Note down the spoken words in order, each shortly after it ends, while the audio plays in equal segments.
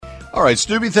All right,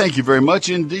 Stubby, thank you very much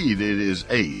indeed. It is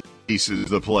Ace is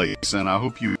the place, and I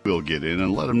hope you will get in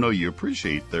and let them know you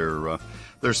appreciate their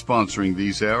sponsoring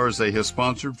these hours. They have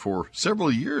sponsored for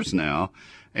several years now,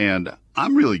 and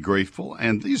I'm really grateful,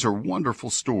 and these are wonderful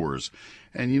stores.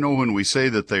 And, you know, when we say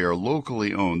that they are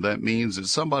locally owned, that means that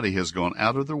somebody has gone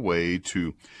out of their way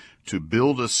to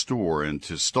build a store and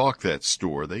to stock that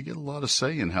store. They get a lot of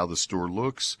say in how the store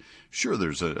looks. Sure,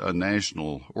 there's a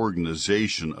national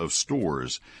organization of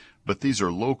stores, but these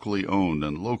are locally owned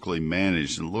and locally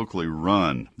managed and locally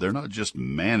run. They're not just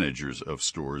managers of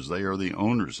stores. They are the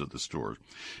owners of the stores,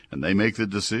 and they make the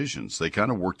decisions. They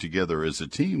kind of work together as a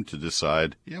team to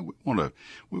decide, yeah, we want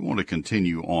to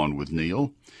continue on with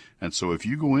Neil. And so if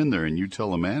you go in there and you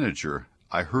tell a manager,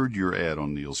 I heard your ad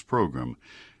on Neil's program,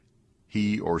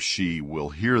 he or she will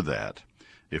hear that.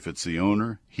 If it's the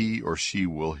owner, he or she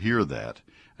will hear that,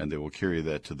 and they will carry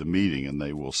that to the meeting, and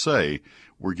they will say,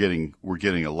 we're getting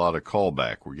a lot of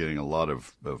callback. We're getting a lot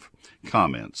of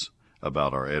comments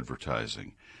about our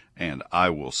advertising. And I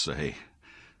will say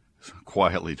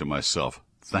quietly to myself,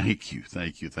 thank you,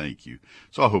 thank you, thank you.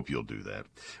 So I hope you'll do that.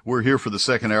 We're here for the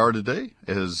second hour today,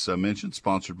 as I mentioned,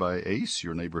 sponsored by Ace,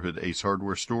 your neighborhood Ace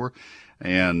hardware store.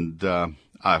 And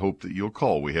I hope that you'll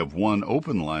call. We have one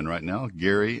open line right now.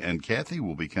 Gary and Kathy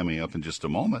will be coming up in just a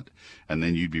moment, and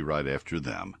then you'd be right after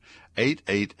them.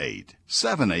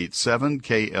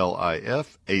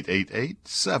 888-787-KLIF,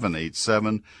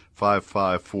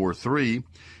 888-787-5543.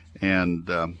 And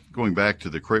going back to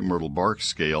the crepe myrtle bark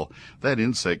scale, that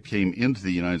insect came into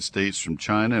the United States from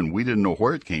China, and we didn't know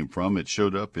where it came from. It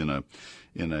showed up in a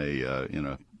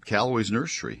Callaway's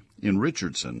nursery in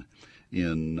Richardson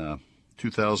in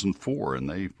 2004, and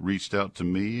they reached out to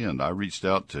me, and I reached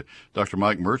out to Dr.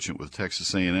 Mike Merchant with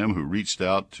Texas A&M, who reached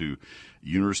out to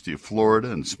University of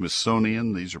Florida and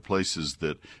Smithsonian. These are places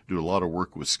that do a lot of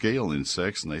work with scale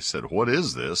insects, and they said, what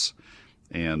is this?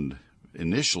 And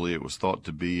initially it was thought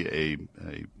to be a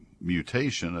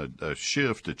mutation, a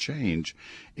shift, a change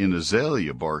in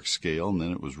azalea bark scale, and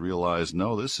then it was realized,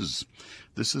 no, this is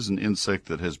an insect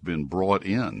that has been brought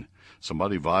in.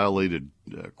 Somebody violated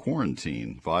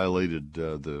quarantine, violated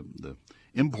the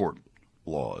import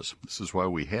laws. This is why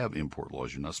we have import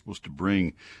laws. You're not supposed to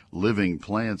bring living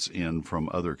plants in from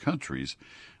other countries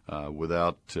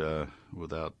without the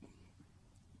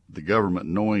government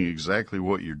knowing exactly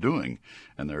what you're doing.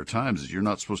 And there are times that you're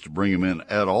not supposed to bring them in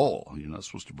at all. You're not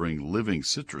supposed to bring living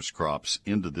citrus crops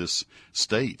into this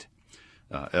state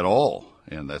at all.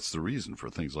 And that's the reason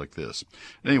for things like this.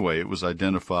 Anyway, it was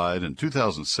identified, and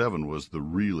 2007 was the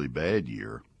really bad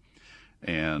year.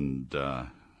 And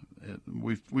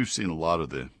we've seen a lot of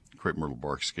the crepe myrtle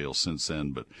bark scale since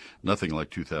then, but nothing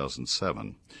like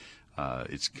 2007.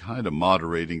 It's kind of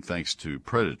moderating thanks to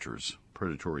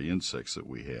predatory insects that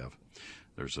we have.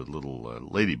 There's a little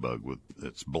ladybug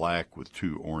that's black with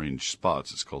two orange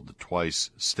spots. It's called the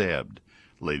twice-stabbed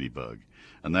ladybug.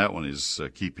 And that one is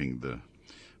keeping the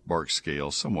bark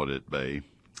scale somewhat at bay.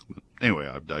 Anyway,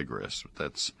 I've digressed.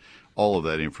 That's all of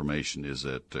that information is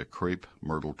at Crepe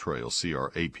Myrtle Trails,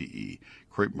 CRAPE,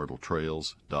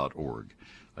 crepemyrtletrails.org.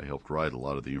 I helped write a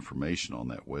lot of the information on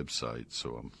that website,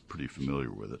 so I'm pretty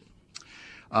familiar with it.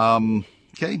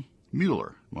 Okay,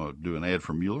 Mueller. I'll do an ad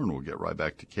for Mueller, and we'll get right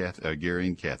back to Gary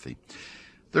and Kathy.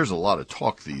 There's a lot of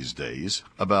talk these days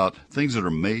about things that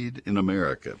are made in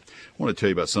America. I want to tell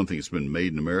you about something that's been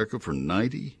made in America for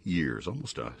 90 years,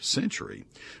 almost a century.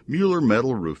 Mueller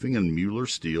Metal Roofing and Mueller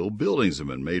Steel Buildings have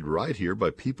been made right here by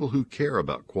people who care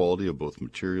about quality of both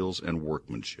materials and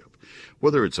workmanship.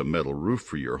 Whether it's a metal roof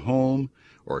for your home,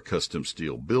 or a custom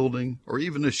steel building, or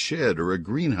even a shed or a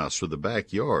greenhouse for the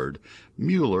backyard,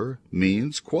 Mueller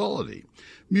means quality.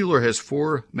 Mueller has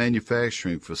 4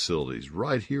 manufacturing facilities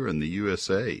right here in the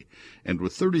USA, and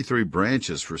with 33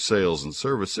 branches for sales and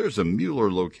service, there's a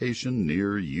Mueller location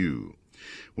near you.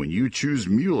 When you choose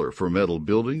Mueller for metal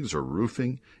buildings or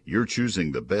roofing, you're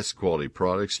choosing the best quality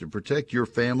products to protect your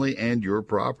family and your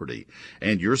property,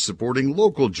 and you're supporting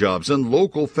local jobs and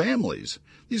local families.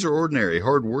 These are ordinary,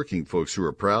 hard-working folks who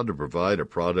are proud to provide a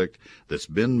product that's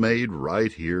been made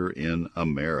right here in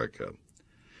America.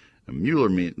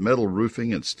 Mueller Metal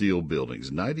Roofing and Steel Buildings,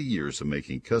 90 years of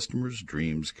making customers'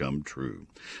 dreams come true.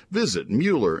 Visit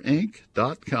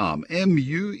MuellerInc.com,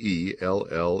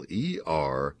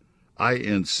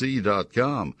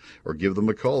 MuellerInc.com, or give them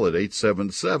a call at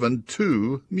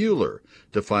 877-2-MUELLER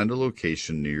to find a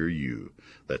location near you.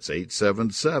 That's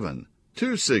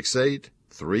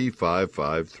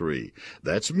 877-268-3553.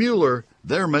 That's Mueller.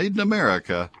 They're made in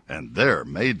America, and they're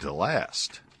made to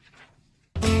last.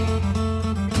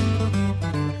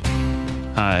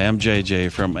 Hi, I'm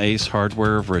JJ from Ace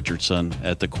Hardware of Richardson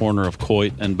at the corner of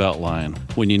Coit and Beltline.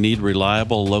 When you need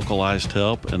reliable, localized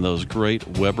help and those great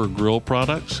Weber grill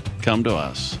products, come to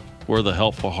us. We're the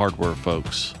helpful hardware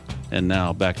folks. And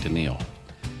now back to Neil.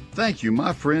 Thank you,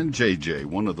 my friend JJ,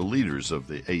 one of the leaders of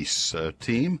the ACE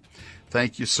team.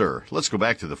 Thank you, sir. Let's go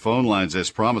back to the phone lines as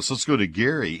promised. Let's go to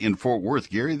Gary in Fort Worth.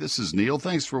 Gary, this is Neil.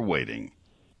 Thanks for waiting.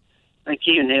 Thank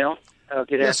you, Neil.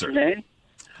 Good Yes, afternoon.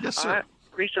 Sir. Yes, sir. I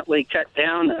recently cut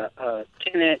down a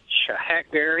 10-inch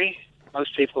hackberry.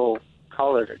 Most people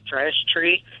call it a trash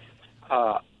tree.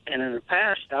 And in the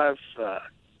past, I've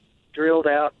drilled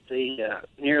out the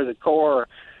near the core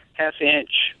half-inch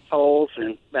holes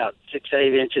and about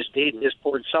 6-8 inches deep, and just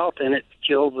poured salt in it to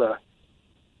kill the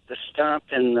stump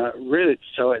and the roots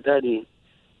so it doesn't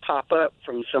pop up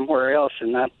from somewhere else.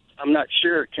 And I'm not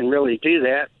sure it can really do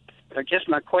that. But I guess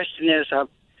my question is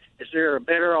there a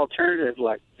better alternative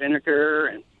like vinegar?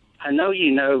 And I know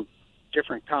you know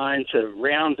different kinds of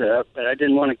Roundup, but I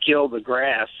didn't want to kill the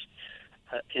grass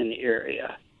in the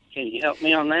area. Can you help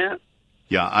me on that?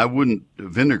 Yeah, I wouldn't.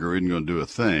 Vinegar isn't going to do a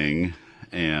thing.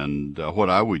 And what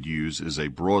I would use is a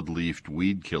broadleafed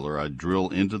weed killer. I'd drill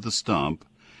into the stump,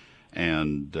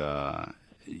 and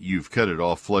you've cut it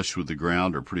off flush with the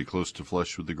ground or pretty close to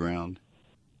flush with the ground?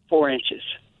 4 inches.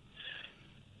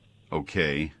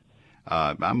 Okay.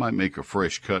 I might make a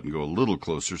fresh cut and go a little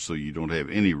closer so you don't have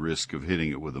any risk of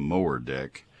hitting it with a mower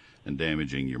deck and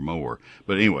damaging your mower.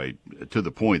 But anyway, to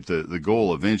the point, the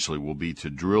goal eventually will be to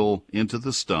drill into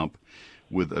the stump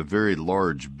with a very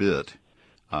large bit.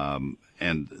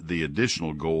 And the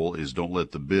additional goal is don't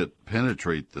let the bit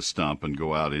penetrate the stump and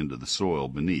go out into the soil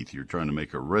beneath. You're trying to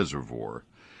make a reservoir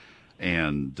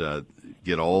and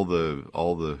get all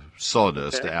the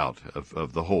sawdust out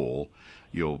of the hole.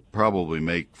 You'll probably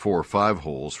make 4 or 5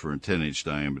 holes for a 10-inch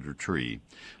diameter tree.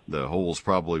 The holes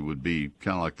probably would be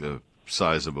kind of like the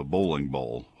size of a bowling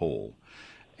ball hole.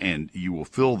 And you will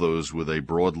fill those with a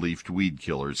broadleafed weed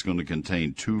killer. It's going to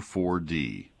contain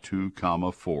 2,4-D,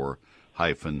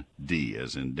 2,4-D,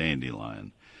 as in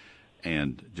dandelion.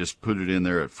 And just put it in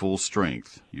there at full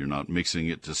strength. You're not mixing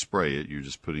it to spray it. You're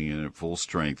just putting it in at full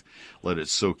strength. Let it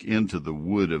soak into the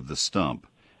wood of the stump,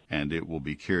 and it will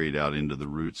be carried out into the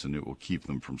roots, and it will keep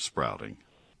them from sprouting.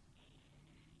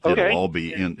 Okay. It'll all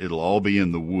be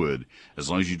in the wood, as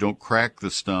long as you don't crack the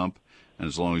stump, and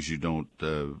as long as you don't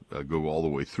go all the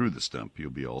way through the stump,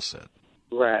 you'll be all set.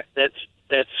 Right. That's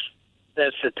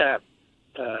the type.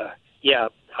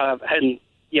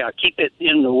 Keep it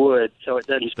in the wood so it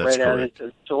doesn't spread out into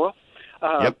the soil.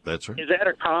 Yep, that's right. Is that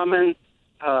a common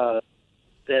that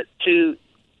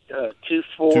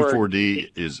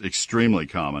 2,4-D is extremely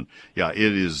common. Yeah, it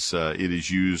is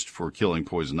used for killing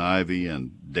poison ivy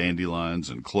and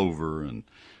dandelions and clover and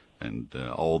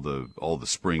all the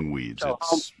spring weeds. So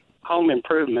home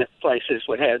improvement places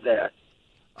would have that.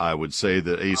 I would say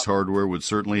that Ace Hardware would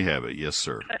certainly have it. Yes,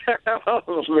 sir.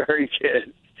 Oh, very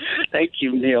good. Thank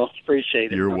you, Neil.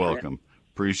 Appreciate it. You're welcome.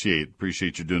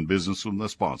 Appreciate you doing business with the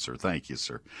sponsor. Thank you,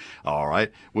 sir. All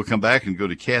right. We'll come back and go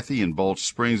to Kathy in Balch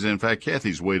Springs. In fact,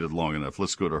 Kathy's waited long enough.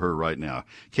 Let's go to her right now.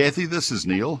 Kathy, this is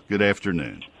Neil. Good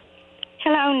afternoon.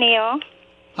 Hello, Neil.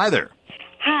 Hi there.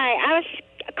 Hi. I was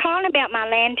calling about my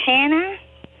lantana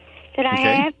that I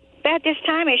have. About this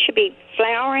time, it should be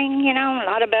flowering, a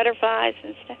lot of butterflies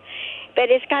and stuff. But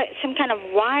it's got some kind of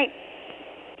white,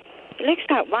 it looks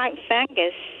like white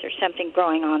fungus or something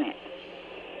growing on it.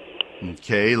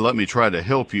 Okay, let me try to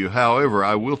help you. However,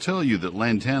 I will tell you that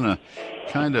lantana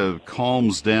kind of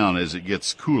calms down as it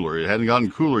gets cooler. It hadn't gotten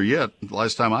cooler yet.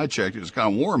 Last time I checked, it was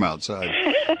kind of warm outside.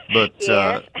 But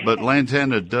Yes. But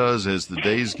lantana does, as the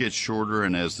days get shorter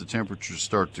and as the temperatures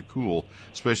start to cool,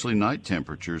 especially night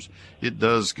temperatures, it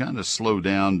does kind of slow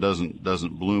down,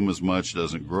 doesn't bloom as much,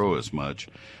 doesn't grow as much.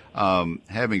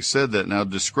 Having said that, now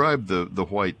describe the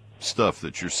white stuff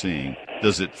that you're seeing.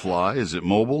 Does it fly? Is it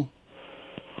mobile?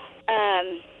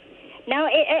 No,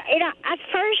 at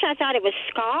first I thought it was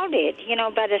scalded,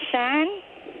 by the sun,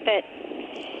 but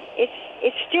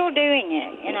it's still doing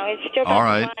it. It's still got All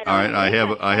right. the light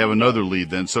on. I have another lead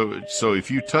then. So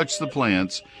if you touch the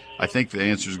plants, I think the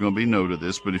answer is going to be no to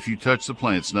this. But if you touch the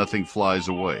plants, nothing flies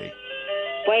away.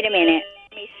 Wait a minute.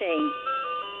 Let me see.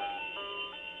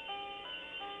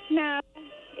 No,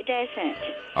 it doesn't.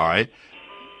 All right.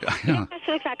 It just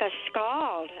looks like a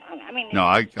scald. No,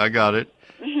 I got it.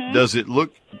 Mm-hmm.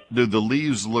 Do the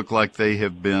leaves look like they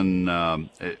have been,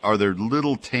 are there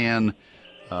little tan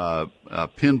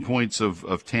pinpoints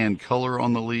of tan color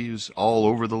on the leaves, all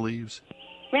over the leaves?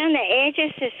 Around the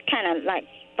edges, it's kind of like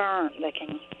burnt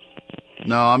looking.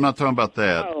 No, I'm not talking about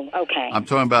that. Oh, okay. I'm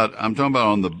talking about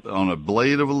on a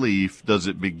blade of a leaf. Does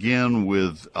it begin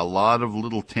with a lot of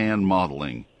little tan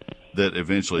mottling that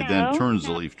eventually then turns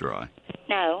the leaf dry?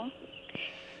 No.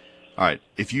 All right.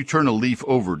 If you turn a leaf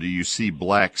over, do you see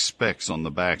black specks on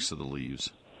the backs of the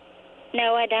leaves?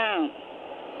 No, I don't.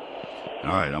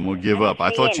 All right, I'm going to give up.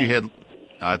 I thought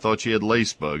you had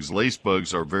lace bugs. Lace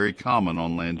bugs are very common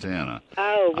on lantana.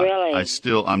 Oh, really?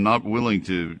 I'm not willing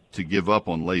to give up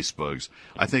on lace bugs.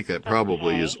 I think that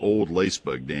probably is old lace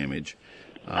bug damage.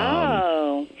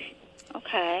 Okay.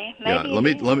 Maybe yeah, let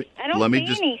me I don't see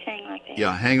just anything like that.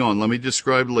 Yeah, hang on. Let me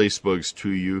describe lace bugs to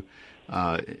you.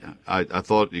 I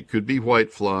thought it could be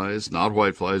white flies, not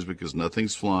white flies because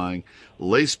nothing's flying.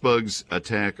 Lace bugs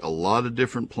attack a lot of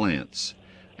different plants,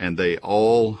 and they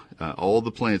all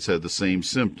the plants have the same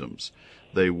symptoms.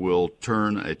 They will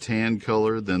turn a tan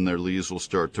color, then their leaves will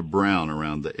start to brown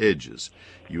around the edges.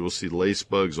 You will see lace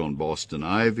bugs on Boston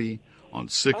ivy, on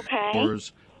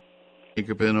sycamores,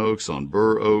 Chinkapin oaks, on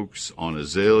bur oaks, on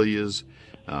azaleas,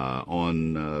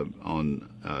 on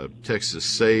Texas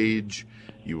sage.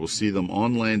 You will see them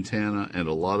on lantana and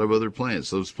a lot of other plants.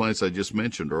 Those plants I just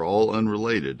mentioned are all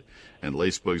unrelated, and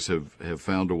lace bugs have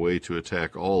found a way to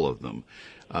attack all of them.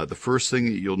 The first thing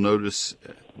that you'll notice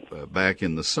back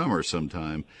in the summer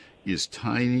sometime is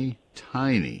tiny,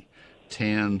 tiny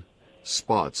tan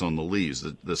spots on the leaves.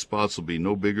 The spots will be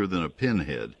no bigger than a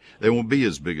pinhead. They won't be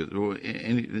as big as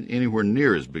anywhere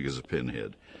near as big as a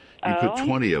pinhead. You put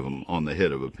 20 of them on the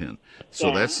head of a pin.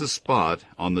 So that's the spot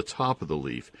on the top of the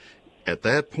leaf. At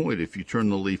that point, if you turn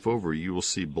the leaf over, you will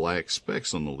see black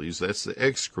specks on the leaves. That's the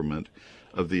excrement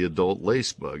of the adult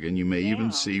lace bug, and you may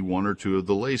even see one or two of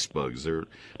the lace bugs. They're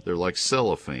like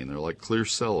cellophane. They're like clear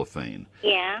cellophane.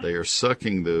 Yeah. They are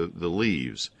sucking the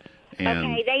leaves.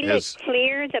 And they look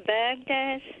clear. The bug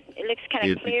does. It looks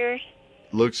kind of clear.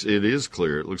 It is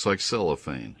clear. It looks like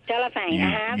cellophane.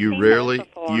 Cellophane. You rarely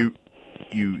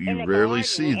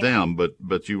see them,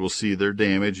 but you will see their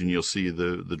damage, and you'll see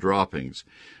the droppings.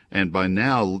 And by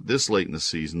now, this late in the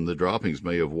season, the droppings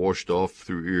may have washed off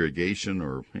through irrigation,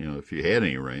 or if you had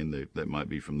any rain, that might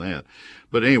be from that.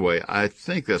 But anyway, I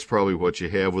think that's probably what you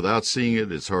have. Without seeing it,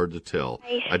 it's hard to tell.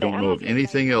 I don't know of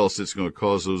anything else that's going to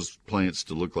cause those plants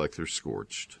to look like they're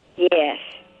scorched. Yes.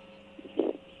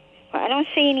 Well, I don't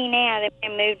see any now.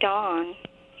 They've moved on.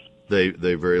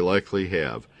 They very likely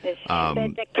have. But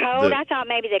the cold, I thought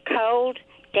maybe the cold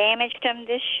damaged them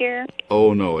this year.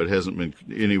 Oh no, it hasn't been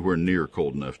anywhere near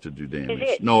cold enough to do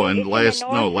damage. Last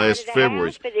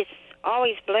February. But it's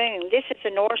always bloomed. This is the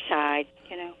north side,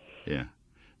 Yeah.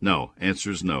 No,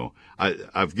 answer is no.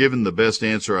 I've given the best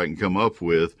answer I can come up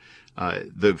with.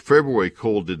 The February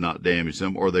cold did not damage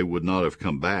them, or they would not have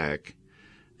come back.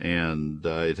 And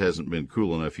it hasn't been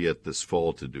cool enough yet this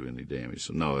fall to do any damage.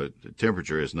 So no,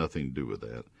 temperature has nothing to do with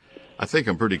that. I think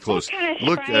I'm pretty close.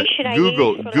 Look at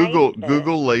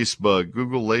Google lace bug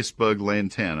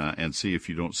lantana, and see if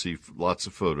you don't see lots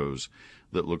of photos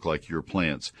that look like your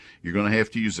plants. You're going to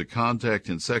have to use a contact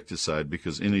insecticide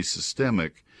because any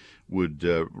systemic would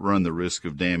run the risk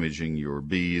of damaging your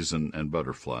bees and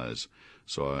butterflies.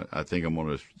 So I think I'm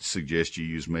going to suggest you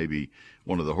use maybe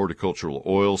one of the horticultural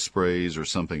oil sprays or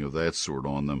something of that sort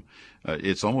on them.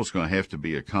 It's almost going to have to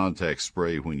be a contact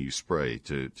spray when you spray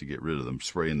to get rid of them.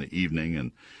 Spray in the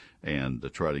evening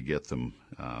and try to get them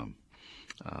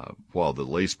while the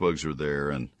lace bugs are there.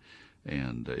 And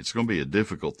it's going to be a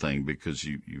difficult thing because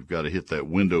you've got to hit that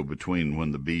window between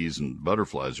when the bees and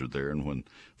butterflies are there and when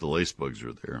the lace bugs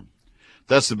are there.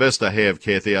 That's the best I have,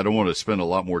 Kathy. I don't want to spend a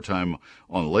lot more time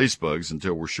on lace bugs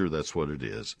until we're sure that's what it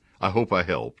is. I hope I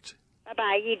helped.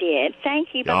 Bye-bye. You did. Thank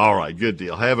you. Bye-bye. All right. Good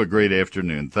deal. Have a great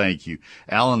afternoon. Thank you.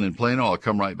 Alan in Plano, I'll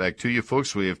come right back to you.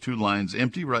 Folks, we have two lines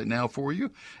empty right now for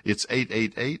you. It's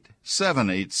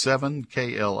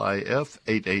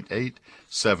 888-787-KLIF,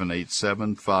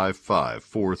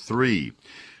 888-787-5543.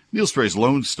 Neil Sperry's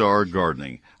Lone Star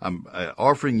Gardening. I'm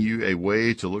offering you a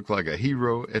way to look like a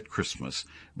hero at Christmas,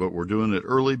 but we're doing it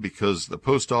early because the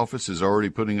post office is already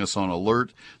putting us on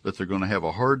alert that they're going to have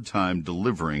a hard time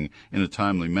delivering in a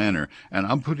timely manner. And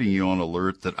I'm putting you on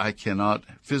alert that I cannot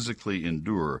physically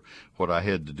endure what I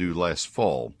had to do last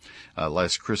fall,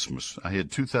 last Christmas. I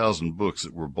had 2,000 books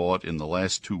that were bought in the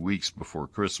last 2 weeks before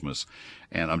Christmas,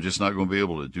 and I'm just not going to be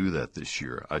able to do that this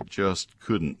year. I just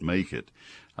couldn't make it.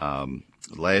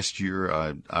 Last year,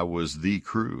 I was the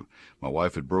crew. My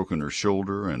wife had broken her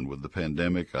shoulder, and with the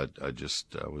pandemic, I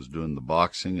was doing the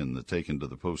boxing and the taking to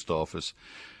the post office,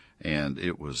 and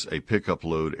it was a pickup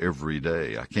load every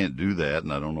day. I can't do that,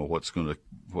 and I don't know what's going to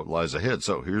what lies ahead.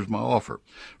 So here's my offer.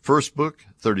 First book,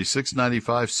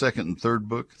 $36.95. Second and third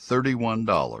book,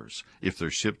 $31 if they're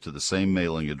shipped to the same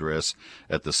mailing address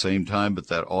at the same time. But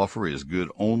that offer is good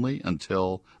only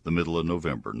until the middle of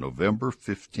November, November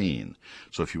 15.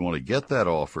 So if you want to get that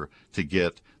offer to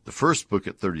get the first book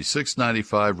at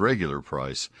 $36.95 regular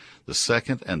price, the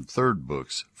second and third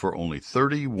books for only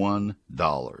 $31,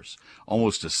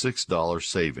 almost a $6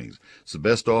 savings. It's the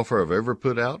best offer I've ever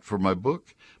put out for my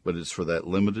book, but it's for that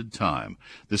limited time.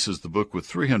 This is the book with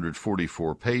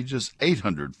 344 pages,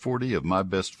 840 of my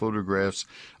best photographs,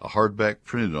 a hardback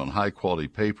printed on high-quality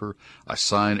paper. I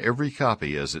sign every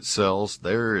copy as it sells.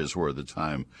 There is where the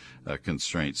time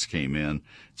constraints came in.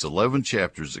 It's 11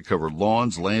 chapters that cover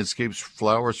lawns, landscapes,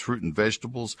 flowers, fruit, and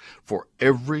vegetables for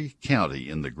every county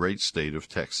in the great state of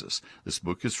Texas. This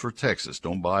book is for Texas.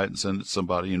 Don't buy it and send it to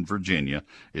somebody in Virginia.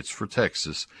 It's for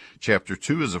Texas. Chapter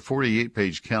 2 is a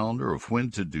 48-page calendar of when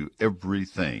to do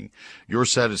everything. Your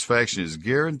satisfaction is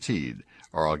guaranteed,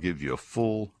 or I'll give you a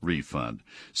full refund.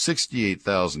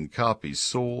 68,000 copies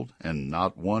sold and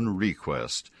not one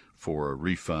request for a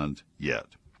refund yet.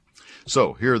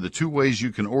 So here are the two ways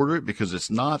you can order it, because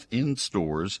it's not in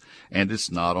stores and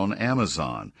it's not on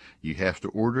Amazon. You have to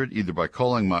order it either by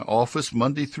calling my office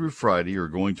Monday through Friday or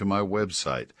going to my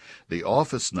website. The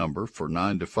office number for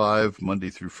 9 to 5 Monday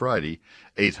through Friday,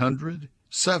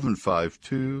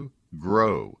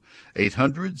 800-752-GROW.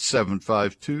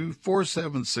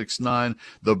 800-752-4769.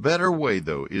 The better way,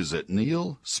 though, is at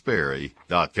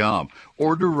neilsperry.com.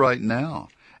 Order right now.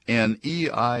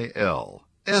 NEILSPERRY.com.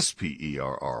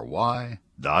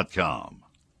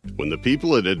 When the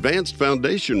people at Advanced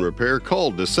Foundation Repair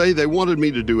called to say they wanted me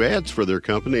to do ads for their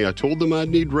company, I told them I'd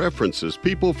need references,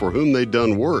 people for whom they'd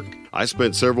done work. I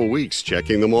spent several weeks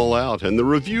checking them all out, and the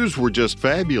reviews were just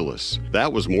fabulous.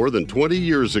 That was more than 20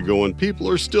 years ago, and people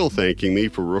are still thanking me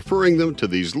for referring them to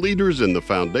these leaders in the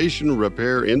foundation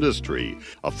repair industry.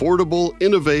 Affordable,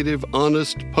 innovative,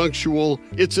 honest, punctual.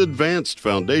 It's Advanced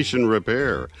Foundation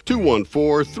Repair.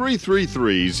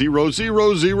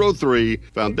 214-333-0003,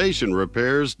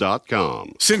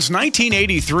 foundationrepairs.com. Since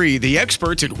 1983, the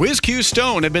experts at WizQ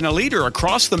Stone have been a leader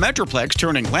across the Metroplex,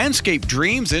 turning landscape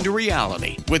dreams into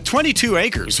reality. With 22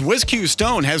 acres, WizQ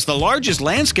Stone has the largest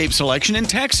landscape selection in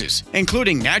Texas,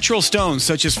 including natural stones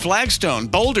such as flagstone,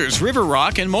 boulders, river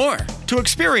rock, and more. To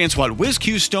experience what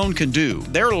WizQ Stone can do,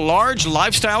 their large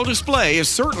lifestyle display is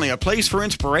certainly a place for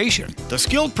inspiration. The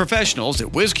skilled professionals at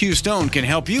WizQ Stone can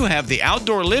help you have the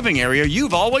outdoor living area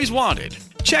you've always wanted.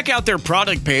 Check out their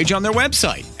product page on their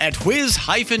website at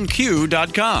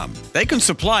whiz-q.com. They can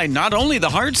supply not only the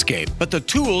hardscape, but the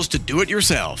tools to do it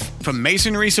yourself. From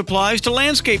masonry supplies to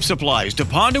landscape supplies to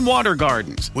pond and water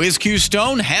gardens, WizQ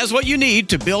Stone has what you need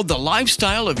to build the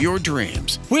lifestyle of your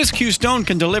dreams. WizQ Stone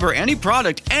can deliver any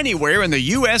product anywhere in the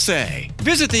USA.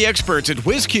 Visit the experts at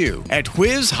WizQ at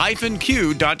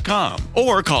whiz-q.com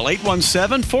or call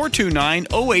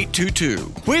 817-429-0822.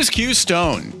 WizQ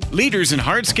Stone, leaders in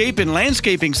hardscape and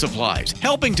landscaping supplies,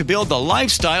 helping to build the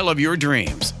lifestyle of your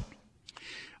dreams.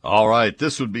 All right,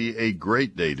 this would be a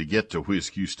great day to get to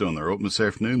WizQ Stone. They're open this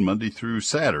afternoon, Monday through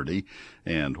Saturday,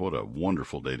 and what a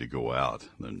wonderful day to go out.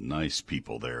 They're nice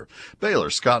people there. Baylor,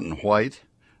 Scott & White,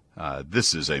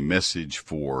 this is a message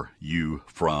for you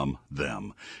from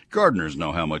them. Gardeners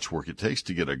know how much work it takes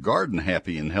to get a garden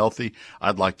happy and healthy.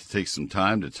 I'd like to take some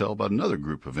time to tell about another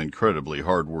group of incredibly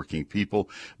hardworking people.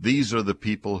 These are the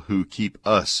people who keep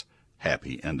us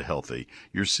happy and healthy.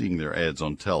 You're seeing their ads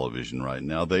on television right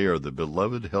now. They are the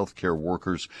beloved healthcare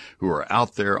workers who are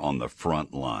out there on the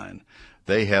front line.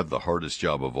 They have the hardest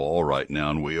job of all right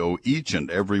now, and we owe each and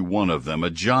every one of them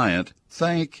a giant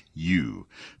thank you.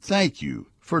 Thank you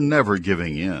for never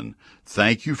giving in.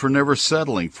 Thank you for never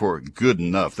settling for good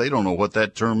enough. They don't know what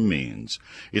that term means.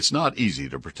 It's not easy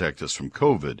to protect us from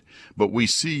COVID, but we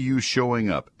see you showing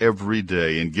up every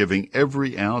day and giving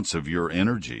every ounce of your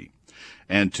energy.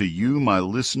 And to you, my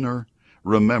listener,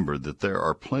 remember that there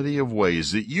are plenty of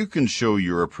ways that you can show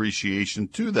your appreciation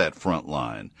to that front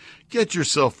line. Get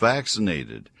yourself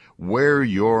vaccinated. Wear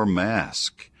your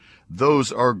mask.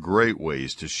 Those are great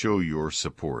ways to show your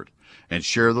support. And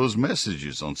share those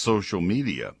messages on social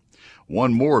media.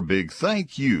 One more big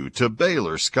thank you to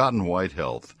Baylor Scott & White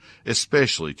Health,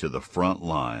 especially to the front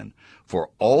line, for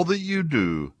all that you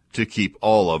do to keep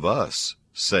all of us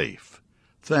safe.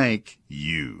 Thank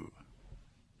you.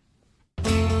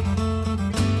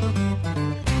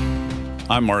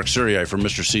 I'm Mark Siriai from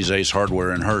Mr. C's Ace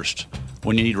Hardware in Hurst.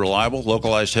 When you need reliable,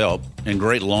 localized help and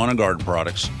great lawn and garden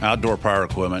products, outdoor power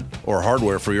equipment, or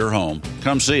hardware for your home,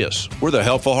 come see us. We're the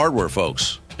helpful hardware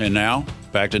folks. And now,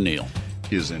 back to Neil.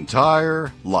 his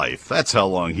entire life. That's how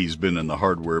long he's been in the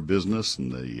hardware business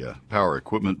and the power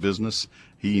equipment business.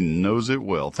 He knows it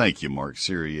well. Thank you, Mark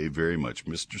Serrier, very much,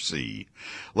 Mr. C.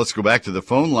 Let's go back to the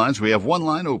phone lines. We have one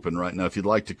line open right now. If you'd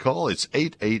like to call, it's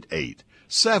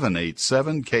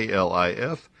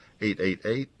 888-787-KLIF,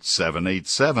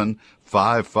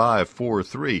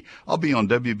 888-787-5543. I'll be on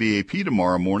WBAP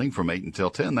tomorrow morning from 8 until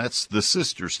 10. That's the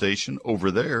sister station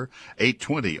over there,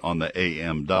 820 on the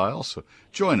AM dial. So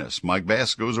join us. Mike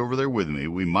Bass goes over there with me.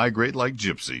 We migrate like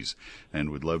gypsies,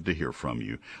 and we'd love to hear from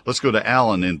you. Let's go to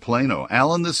Alan in Plano.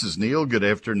 Alan, this is Neil. Good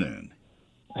afternoon.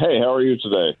 Hey, how are you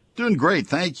today? Doing great,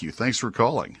 thank you. Thanks for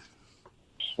calling.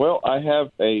 Well, I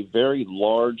have a very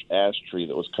large ash tree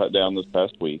that was cut down this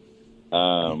past week.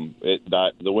 It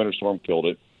died. The winter storm killed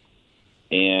it,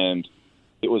 and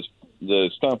the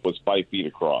stump was 5 feet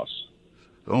across.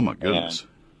 Oh my goodness! And,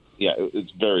 yeah,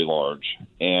 it's very large,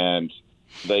 and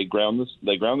they ground the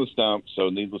stump. So,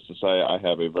 needless to say, I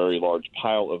have a very large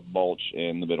pile of mulch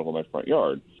in the middle of my front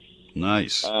yard.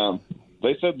 Nice.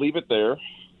 They said leave it there.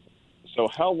 So,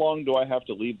 how long do I have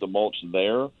to leave the mulch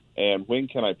there, and when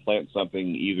can I plant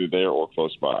something either there or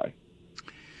close by?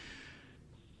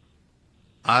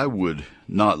 I would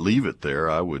not leave it there.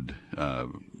 I would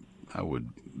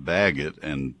bag it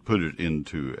and put it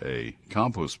into a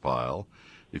compost pile.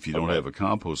 If you don't have a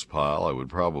compost pile, I would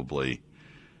probably,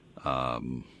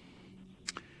 I'd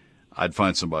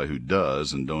find somebody who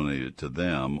does and donate it to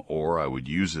them, or I would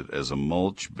use it as a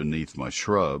mulch beneath my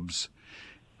shrubs.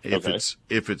 If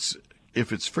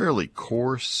it's fairly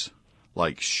coarse,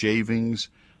 like shavings,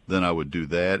 then I would do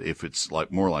that. If it's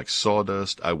more like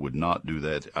sawdust, I would not do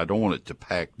that. I don't want it to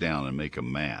pack down and make a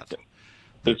mat.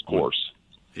 It's coarse.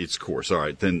 It's coarse. All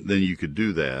right, then you could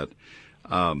do that.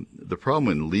 The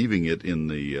problem in leaving it in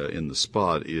the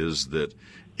spot is that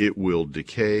it will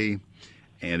decay,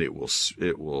 and it will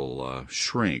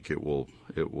shrink. It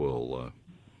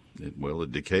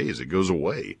decays. It goes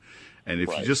away. And if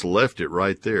you just left it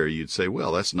right there, you'd say,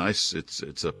 well, that's nice.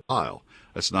 It's a pile.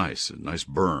 That's nice, a nice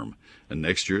berm. And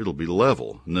next year it'll be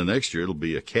level. And the next year it'll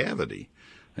be a cavity.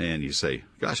 And you say,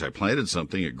 gosh, I planted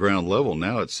something at ground level.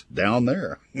 Now it's down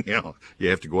there. You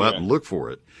have to go out and look for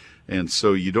it. And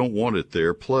so you don't want it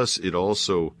there. Plus, it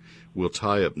also will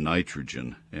tie up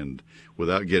nitrogen. And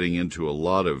without getting into a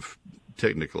lot of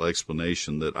technical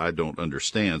explanation that I don't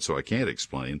understand, so I can't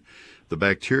explain, the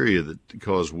bacteria that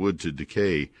cause wood to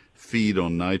decay feed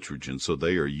on nitrogen. So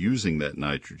they are using that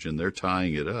nitrogen. They're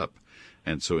tying it up.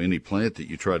 And so any plant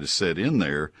that you try to set in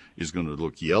there is going to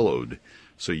look yellowed.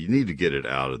 So you need to get it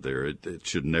out of there. It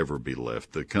should never be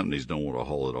left. The companies don't want to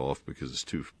haul it off because it's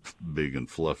too big and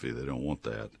fluffy. They don't want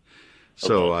that.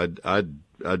 So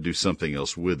I'd do something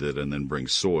else with it and then bring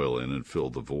soil in and fill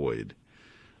the void.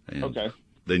 And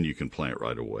then you can plant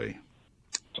right away.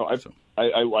 So I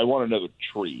want another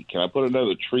tree. Can I put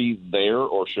another tree there,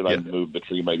 or should I move the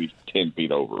tree maybe 10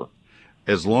 feet over?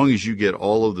 As long as you get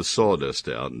all of the sawdust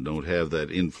out and don't have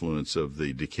that influence of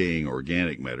the decaying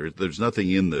organic matter, there's nothing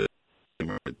in the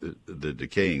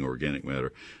decaying organic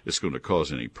matter that's going to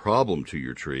cause any problem to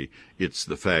your tree. It's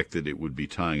the fact that it would be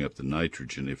tying up the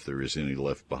nitrogen if there is any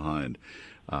left behind.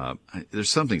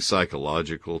 There's something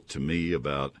psychological to me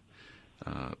about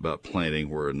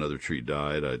planting where another tree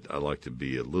died. I like to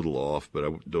be a little off, but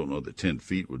I don't know that 10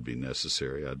 feet would be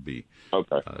necessary. I'd be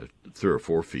 3 or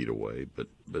 4 feet away. But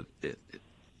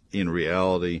in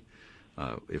reality,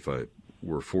 if I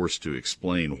were forced to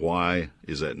explain why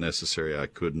is that necessary, I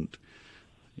couldn't.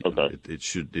 It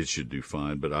should do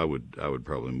fine, but I would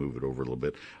probably move it over a little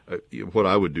bit. What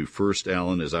I would do first,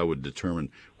 Alan, is I would determine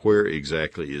where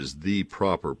exactly is the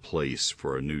proper place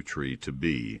for a new tree to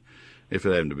be. If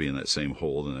it happened to be in that same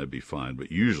hole, then that'd be fine.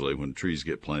 But usually when trees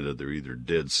get planted, they're either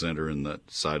dead center in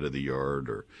that side of the yard,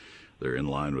 or they're in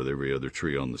line with every other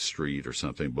tree on the street or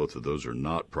something. Both of those are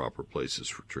not proper places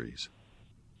for trees.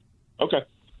 Okay.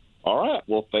 All right.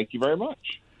 Well, thank you very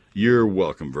much. You're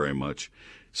welcome very much.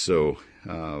 So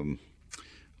a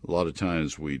lot of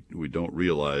times we don't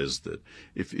realize that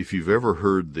if you've ever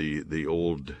heard the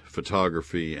old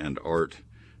photography and art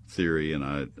theory, and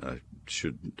I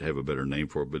should have a better name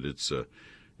for it, but it's a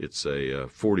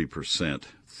 40%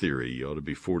 theory. You ought to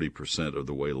be 40% of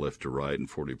the way left to right and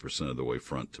 40% of the way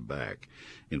front to back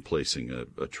in placing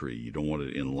a tree. You don't want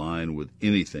it in line with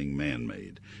anything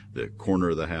man-made. The corner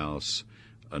of the house,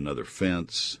 another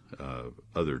fence,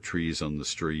 other trees on the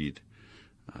street,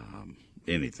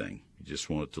 anything. You just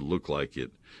want it to look like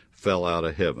it fell out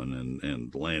of heaven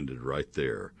and landed right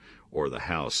there, or the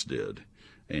house did.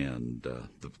 And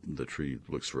the tree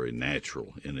looks very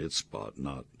natural in its spot,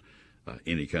 not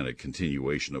any kind of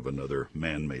continuation of another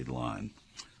man-made line.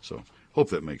 So Hope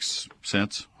that makes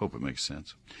sense. Hope it makes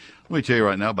sense. Let me tell you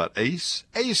right now about Ace.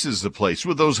 Ace is the place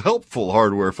with those helpful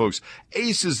hardware folks.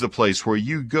 Ace is the place where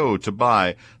you go to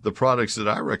buy the products that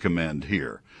I recommend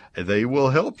here. They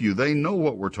will help you. They know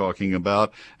what we're talking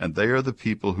about, and they are the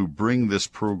people who bring this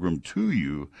program to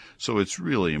you. So it's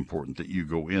really important that you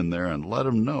go in there and let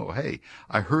them know, hey,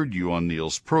 I heard you on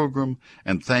Neil's program,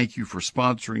 and thank you for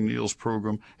sponsoring Neil's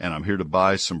program, and I'm here to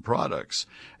buy some products.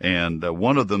 And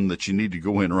one of them that you need to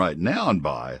go in right now and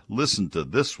buy, listen to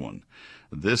this one.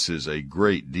 This is a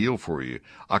great deal for you.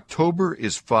 October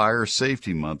is Fire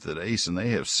Safety Month at Ace, and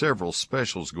they have several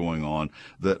specials going on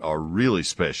that are really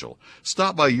special.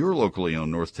 Stop by your locally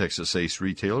owned North Texas Ace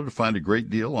retailer to find a great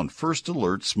deal on First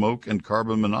Alert smoke and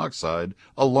carbon monoxide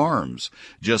alarms.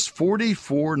 Just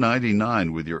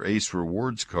 $44.99 with your Ace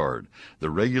Rewards card. The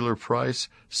regular price,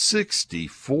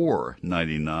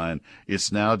 $64.99.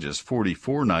 It's now just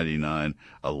 $44.99,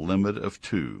 a limit of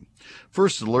 2.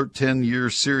 First Alert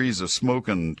 10-year series of smoke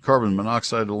and carbon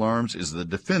monoxide alarms is the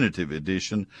definitive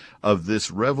edition of this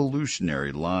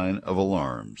revolutionary line of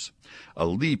alarms. A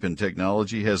leap in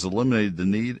technology has eliminated the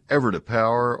need ever to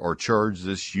power or charge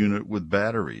this unit with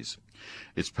batteries.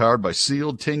 It's powered by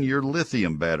sealed 10-year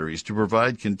lithium batteries to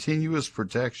provide continuous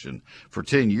protection for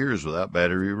 10 years without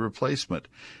battery replacement.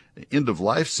 The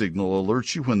end-of-life signal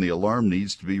alerts you when the alarm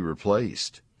needs to be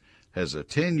replaced. Has a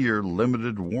 10-year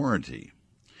limited warranty.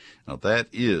 Now, that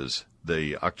is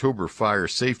the October Fire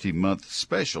Safety Month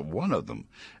special, one of them,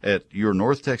 at your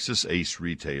North Texas Ace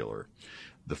retailer.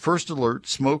 The First Alert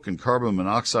smoke and carbon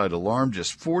monoxide alarm,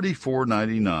 just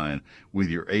 $44.99 with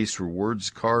your Ace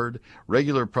Rewards card.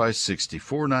 Regular price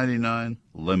 $64.99,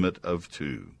 limit of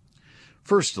 2.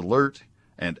 First Alert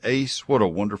and Ace, what a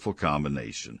wonderful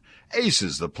combination. Ace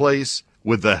is the place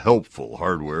with the helpful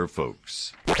hardware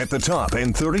folks. At the top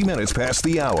and 30 minutes past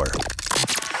the hour.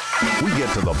 We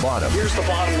get to the bottom. Here's the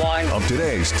bottom line of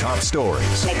today's top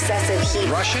stories. Excessive heat.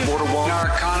 Russia. Border wall. Our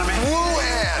economy.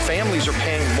 Families are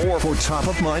paying more. For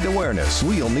top-of-mind awareness,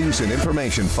 Real News and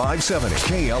Information 570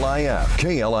 KLIF,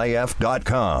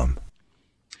 KLIF.com.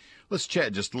 Let's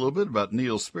chat just a little bit about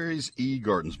Neil Sperry's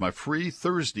eGardens, my free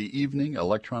Thursday evening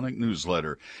electronic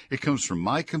newsletter. It comes from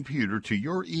my computer to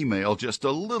your email just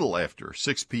a little after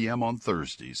 6 p.m. on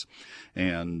Thursdays.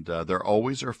 And there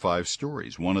always are 5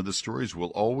 stories. One of the stories will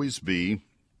always be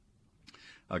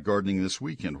Gardening This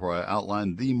Weekend, where I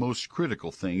outline the most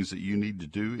critical things that you need to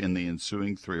do in the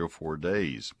ensuing 3 or 4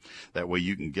 days. That way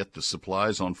you can get the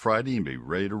supplies on Friday and be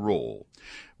ready to roll.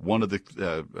 One of the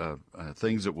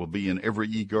things that will be in every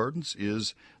eGardens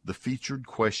is the featured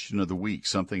question of the week,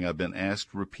 something I've been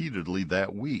asked repeatedly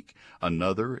that week.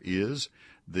 Another is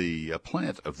the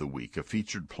plant of the week, a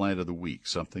featured plant of the week,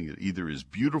 something that either is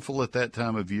beautiful at that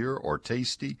time of year or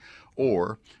tasty,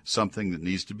 or something that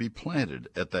needs to be planted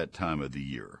at that time of the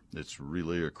year. It's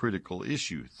really a critical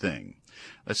issue thing.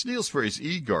 That's Neil Sperry's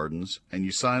eGardens, and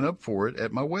you sign up for it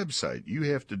at my website. You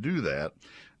have to do that.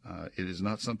 It is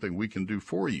not something we can do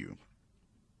for you.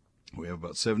 We have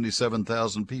about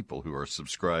 77,000 people who are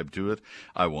subscribed to it.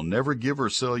 I will never give or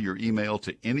sell your email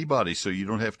to anybody, so you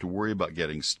don't have to worry about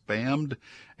getting spammed,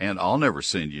 and I'll never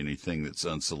send you anything that's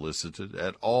unsolicited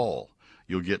at all.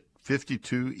 You'll get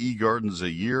 52 eGardens a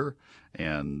year,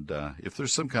 and if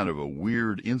there's some kind of a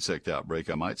weird insect outbreak,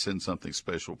 I might send something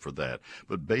special for that.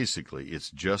 But basically,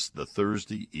 it's just the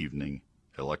Thursday evening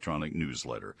electronic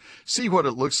newsletter. See what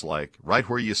it looks like right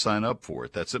where you sign up for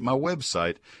it. That's at my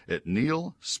website at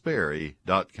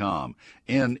neilsperry.com.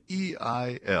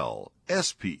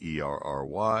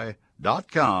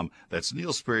 NeilSperry.com. That's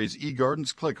Neil Sperry's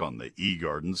eGardens. Click on the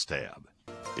eGardens tab.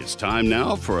 It's time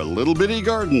now for a little bitty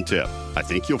garden tip. I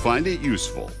think you'll find it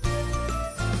useful.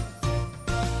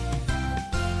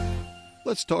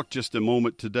 Let's talk just a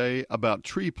moment today about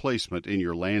tree placement in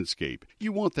your landscape.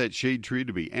 You want that shade tree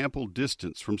to be ample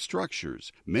distance from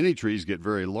structures. Many trees get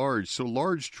very large, so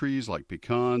large trees like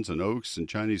pecans and oaks and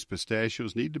Chinese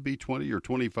pistachios need to be 20 or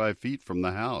 25 feet from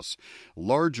the house.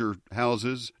 Larger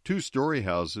houses, 2-story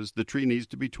houses, the tree needs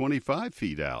to be 25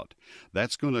 feet out.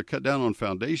 That's going to cut down on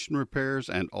foundation repairs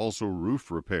and also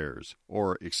roof repairs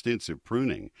or extensive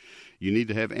pruning. You need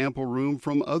to have ample room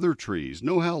from other trees.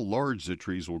 Know how large the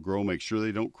trees will grow. Make sure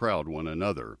they don't crowd one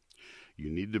another. You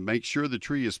need to make sure the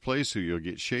tree is placed so you'll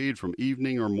get shade from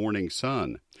evening or morning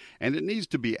sun. And it needs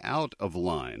to be out of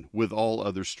line with all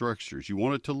other structures. You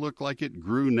want it to look like it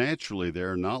grew naturally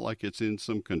there, not like it's in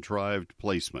some contrived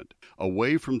placement.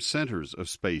 Away from centers of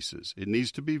spaces. It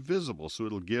needs to be visible so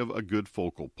it'll give a good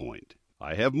focal point.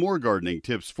 I have more gardening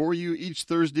tips for you each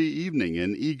Thursday evening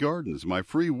in eGardens, my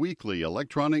free weekly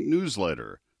electronic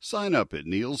newsletter. Sign up at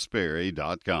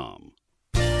neilsperry.com.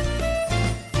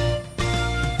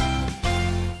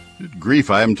 Good grief,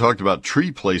 I haven't talked about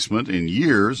tree placement in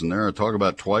years, and there I talk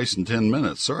about twice in 10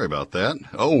 minutes. Sorry about that.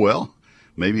 Oh, well,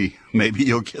 maybe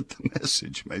you'll get the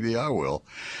message. Maybe I will.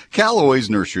 Callaway's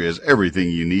Nursery has everything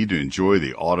you need to enjoy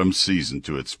the autumn season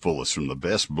to its fullest, from the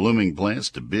best blooming plants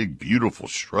to big, beautiful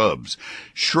shrubs.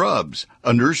 Shrubs?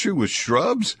 A nursery with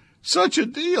shrubs? Such a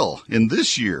deal in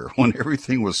this year when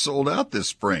everything was sold out this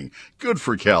spring. Good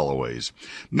for Callaway's.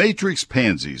 Matrix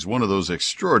Pansies, one of those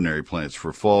extraordinary plants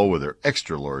for fall with their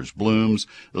extra large blooms.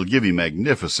 They'll give you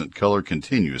magnificent color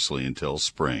continuously until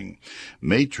spring.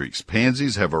 Matrix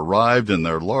Pansies have arrived in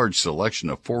their large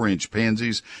selection of 4-inch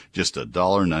pansies, just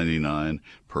 $1.99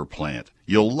 per plant.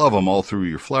 You'll love them all through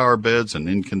your flower beds and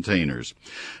in containers.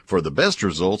 For the best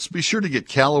results, be sure to get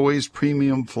Callaway's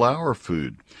Premium Flower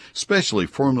Food, specially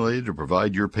formulated to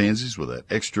provide your pansies with that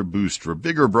extra boost for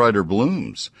bigger, brighter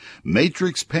blooms.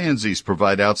 Matrix Pansies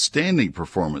provide outstanding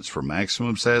performance for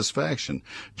maximum satisfaction,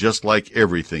 just like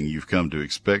everything you've come to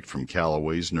expect from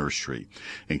Callaway's Nursery,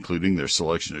 including their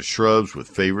selection of shrubs with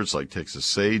favorites like Texas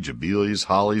sage, abelias,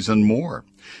 hollies, and more.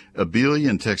 Abelia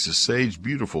and Texas sage,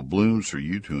 beautiful blooms for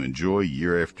you to enjoy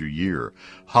year after year.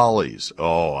 Hollies,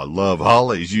 oh, I love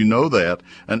hollies, you know that.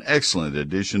 An excellent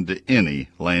addition to any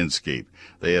landscape.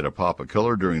 They add a pop of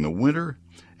color during the winter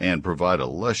and provide a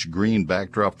lush green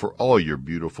backdrop for all your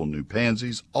beautiful new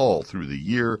pansies all through the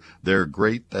year. They're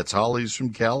great. That's hollies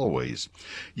from Callaway's.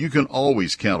 You can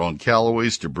always count on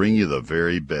Callaway's to bring you the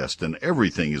very best, and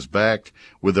everything is backed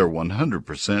with their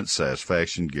 100%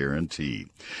 satisfaction guarantee.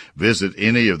 Visit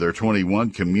any of their 21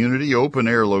 community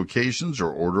open-air locations or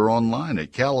order online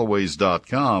at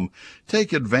Callaways.com.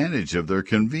 Take advantage of their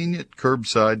convenient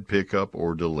curbside pickup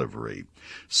or delivery.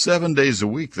 7 days a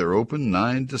week, they're open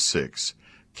 9 to 6.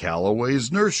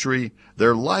 Callaway's Nursery,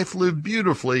 their life lived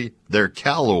beautifully. They're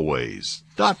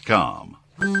Callaways.com.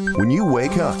 When you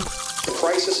wake up, The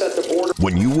crisis at the border.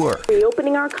 when you work,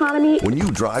 Reopening our economy. when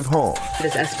you drive home,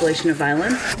 This escalation of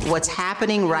violence. What's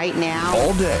happening right now.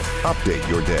 all day, update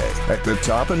your day at the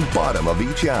top and bottom of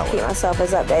each hour Keep myself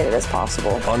as updated as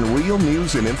possible. on Real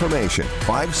News and Information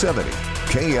 570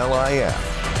 KLIF,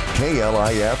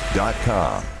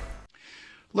 KLIF.com.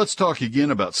 Let's talk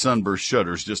again about Sunburst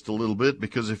Shutters just a little bit,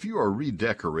 because if you are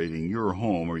redecorating your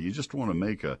home or you just want to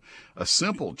make a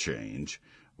simple change,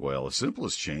 well, the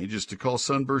simplest change is to call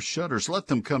Sunburst Shutters. Let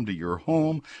them come to your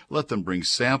home. Let them bring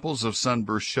samples of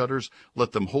Sunburst Shutters.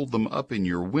 Let them hold them up in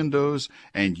your windows,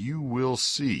 and you will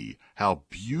see how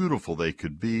beautiful they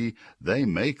could be. They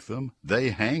make them,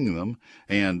 they hang them,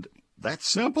 and that's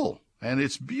simple. And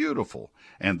it's beautiful.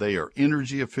 And they are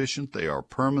energy efficient. They are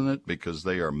permanent because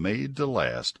they are made to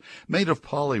last. Made of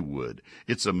polywood.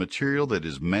 It's a material that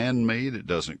is man-made. It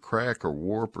doesn't crack or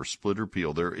warp or split or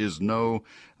peel. There is no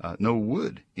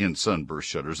wood in Sunburst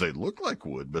Shutters. They look like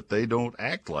wood, but they don't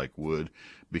act like wood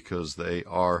because they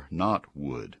are not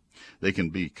wood. They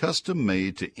can be custom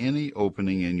made to any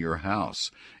opening in your house,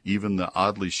 even the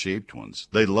oddly shaped ones.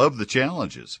 They love the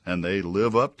challenges, and they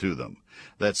live up to them.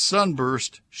 That's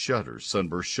Sunburst Shutters,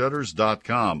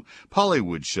 sunburstshutters.com.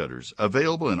 Polywood shutters,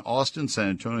 available in Austin, San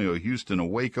Antonio, Houston,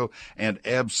 and Waco, and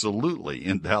absolutely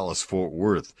in Dallas-Fort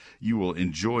Worth. You will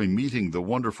enjoy meeting the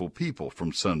wonderful people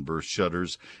from Sunburst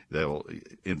Shutters. They'll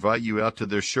invite you out to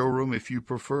their showroom if you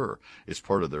prefer. It's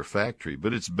part of their factory,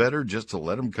 but it's better just to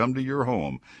let them come to your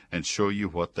home and show you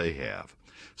what they have.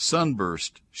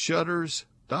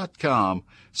 Sunburstshutters.com,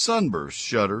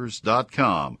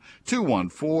 sunburstshutters.com,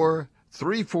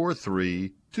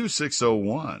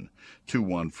 214-343-2601,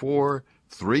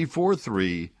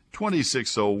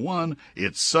 214-343-2601.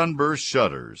 It's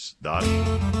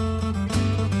sunburstshutters.com.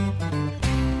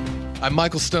 I'm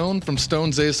Michael Stone from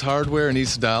Stone's Ace Hardware in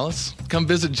East Dallas. Come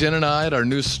visit Jen and I at our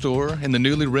new store in the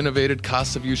newly renovated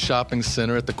Casa View Shopping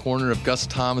Center at the corner of Gus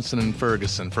Thomason and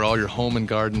Ferguson for all your home and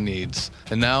garden needs.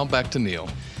 And now, back to Neil.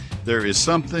 There is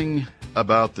something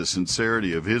about the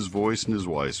sincerity of his voice and his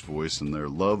wife's voice and their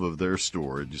love of their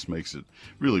store. It just makes it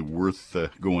really worth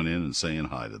going in and saying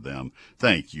hi to them.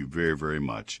 Thank you very, very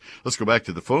much. Let's go back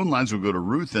to the phone lines. We'll go to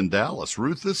Ruth in Dallas.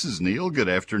 Ruth, this is Neil. Good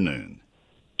afternoon.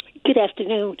 Good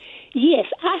afternoon. Yes,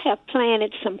 I have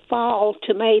planted some fall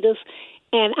tomatoes,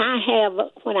 and I have,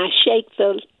 when I shake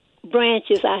the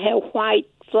branches, I have white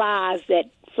flies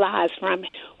that flies from it.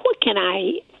 What can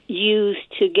I use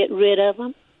to get rid of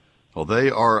them? Well, they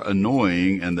are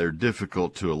annoying and they're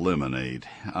difficult to eliminate.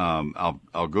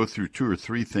 I'll go through 2 or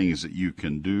 3 things that you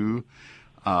can do.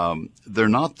 They're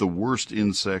not the worst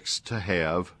insects to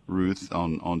have, Ruth,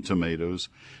 on tomatoes.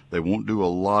 They won't do a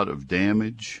lot of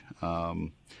damage.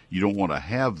 You don't want to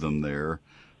have them there,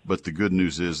 but the good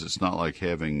news is it's not like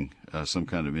having some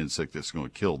kind of insect that's going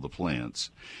to kill the plants.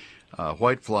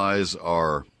 White flies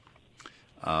are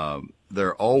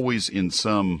they're always in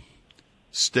some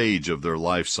stage of their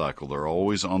life cycle. They're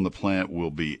always on the plant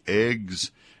will be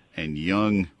eggs and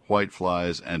young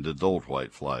whiteflies and adult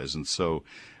whiteflies. And so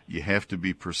you have to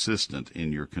be persistent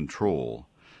in your control.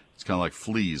 It's kind of like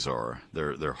fleas are.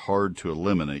 They're hard to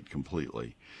eliminate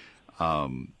completely.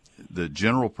 The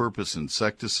general purpose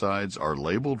insecticides are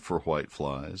labeled for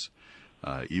whiteflies.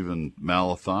 Even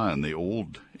malathion, the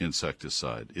old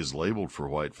insecticide, is labeled for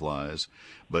whiteflies,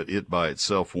 but it by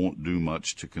itself won't do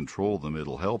much to control them.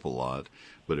 It'll help a lot,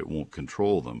 but it won't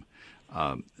control them.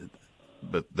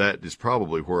 But that is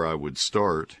probably where I would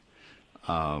start,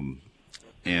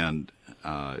 and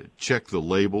check the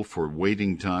label for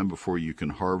waiting time before you can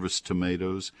harvest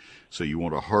tomatoes. So you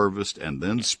want to harvest and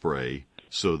then spray,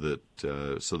 so that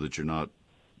you're not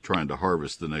trying to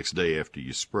harvest the next day after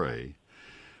you spray.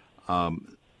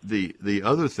 The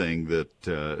other thing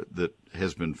that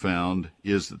has been found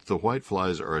is that the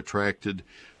whiteflies are attracted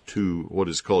to what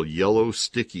is called yellow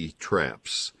sticky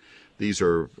traps. These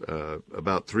are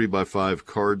about 3x5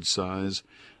 card size.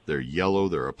 They're yellow,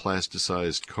 they're a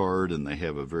plasticized card, and they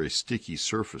have a very sticky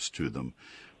surface to them.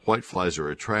 Whiteflies are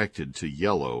attracted to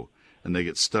yellow, and they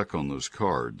get stuck on those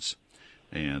cards.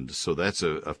 And so that's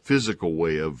a physical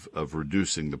way of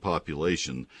reducing the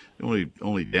population. The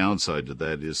only downside to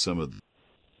that is some of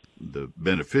the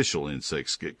beneficial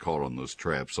insects get caught on those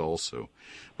traps also.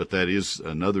 But that is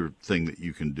another thing that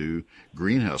you can do.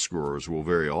 Greenhouse growers will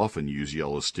very often use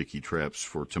yellow sticky traps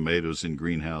for tomatoes in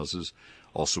greenhouses,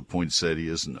 also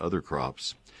poinsettias and other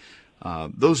crops.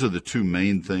 Those are the two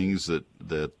main things that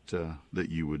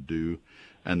you would do.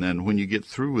 And then when you get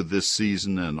through with this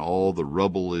season and all the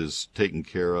rubble is taken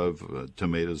care of,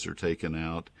 tomatoes are taken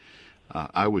out,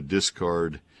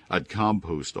 I'd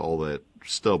compost all that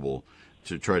stubble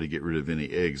to try to get rid of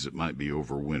any eggs that might be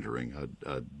overwintering.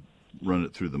 I'd run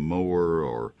it through the mower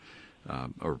or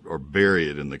bury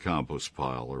it in the compost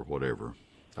pile or whatever.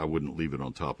 I wouldn't leave it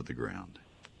on top of the ground.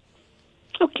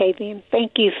 Okay, then.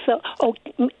 Thank you.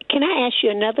 Can I ask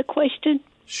you another question?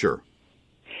 Sure.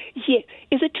 Yeah.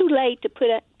 Is it too late to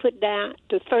put down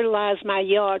to fertilize my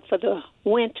yard for the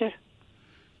winter?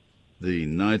 The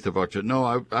 9th of October.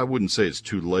 No, I wouldn't say it's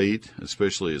too late,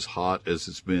 especially as hot as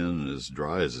it's been and as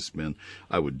dry as it's been.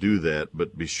 I would do that,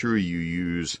 but be sure you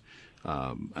use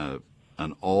an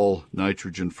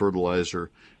all-nitrogen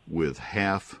fertilizer with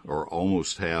half or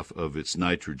almost half of its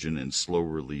nitrogen in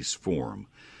slow-release form.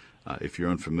 If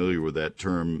you're unfamiliar with that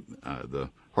term, the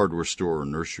hardware store or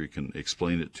nursery can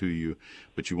explain it to you,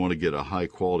 but you want to get a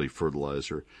high-quality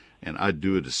fertilizer, and I'd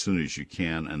do it as soon as you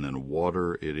can and then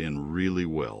water it in really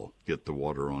well. Get the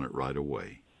water on it right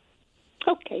away.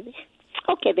 Okay, then.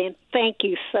 Okay, then. Thank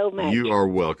you so much. You are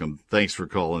welcome. Thanks for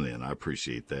calling in. I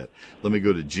appreciate that. Let me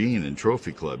go to Jean in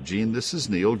Trophy Club. Jean, this is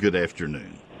Neil. Good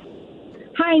afternoon.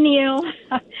 Hi, Neil.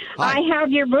 Hi. I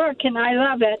have your book, and I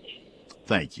love it.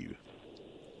 Thank you.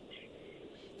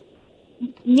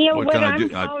 Neil, what I'm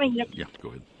calling... Yeah, go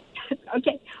ahead.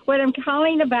 Okay. What I'm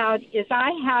calling about is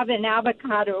I have an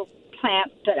avocado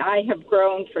plant that I have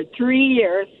grown for 3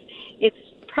 years. It's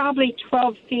probably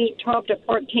 12 to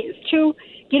 14. It's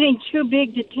getting too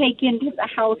big to take into the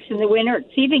house in the winter.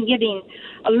 It's even getting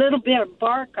a little bit of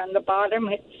bark on the bottom.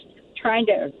 It's trying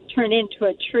to turn into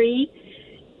a tree.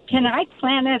 Can I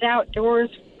plant it outdoors?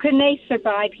 Couldn't they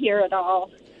survive here at all?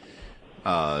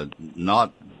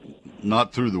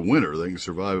 Not through the winter. They can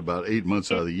survive about 8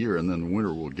 months out of the year, and then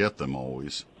winter will get them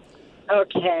always.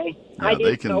 Okay. Yeah, I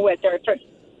didn't know what they're...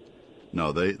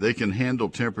 No, they can handle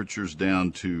temperatures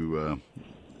down to,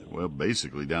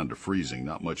 basically down to freezing,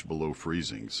 not much below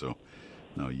freezing. So,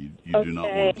 no, you do not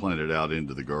want to plant it out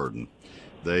into the garden.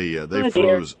 They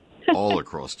froze all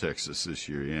across Texas this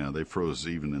year. Yeah, they froze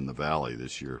even in the valley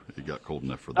this year. It got cold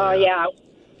enough for that. Oh, yeah.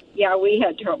 Yeah, we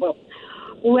had trouble.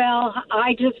 Well,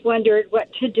 I just wondered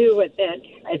what to do with it.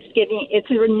 It's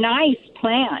a nice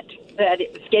plant, but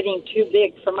it's getting too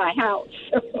big for my house.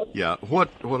 Yeah, what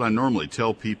I normally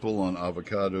tell people on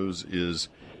avocados is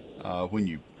when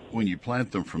you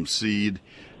plant them from seed,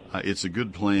 it's a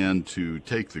good plan to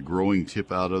take the growing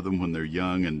tip out of them when they're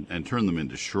young and turn them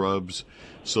into shrubs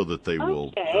so that they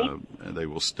will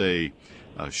stay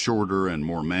shorter and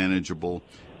more manageable.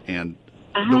 And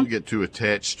don't get too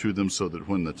attached to them so that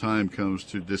when the time comes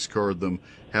to discard them,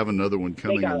 have another one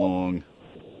coming along.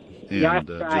 And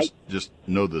just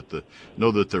know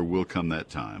that there will come that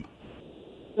time.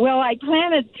 Well, I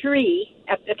planted 3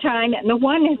 at the time, and the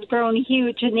one has grown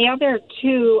huge, and the other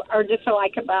 2 are just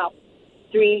like about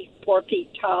 3-4 feet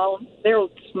tall. They're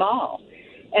small,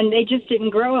 and they just didn't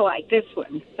grow like this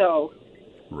one. So,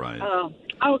 right.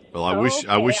 Oh, well,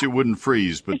 I wish it wouldn't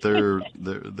freeze, but their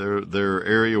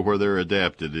area where they're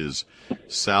adapted is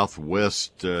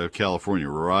southwest California,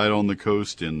 right on the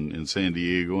coast in San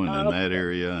Diego and in that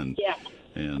area, and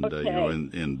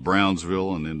in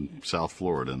Brownsville and in South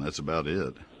Florida, and that's about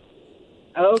it.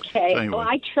 Okay. So anyway. Well,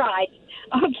 I tried.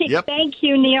 Okay. Yep. Thank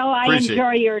you, Neil. I Appreciate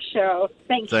enjoy your show.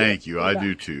 Thank you. I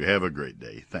do too. Have a great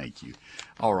day. Thank you.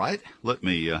 All right. Let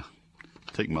me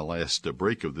take my last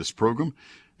break of this program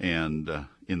and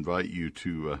invite you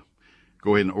to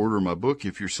go ahead and order my book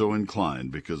if you're so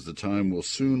inclined, because the time will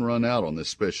soon run out on this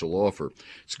special offer.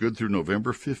 It's good through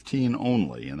November 15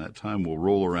 only, and that time will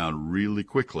roll around really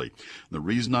quickly. The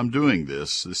reason I'm doing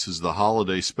this is the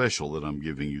holiday special that I'm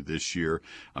giving you this year.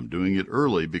 I'm doing it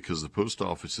early because the post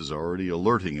office is already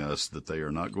alerting us that they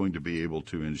are not going to be able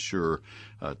to ensure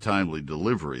timely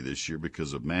delivery this year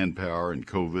because of manpower and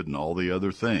COVID and all the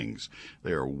other things.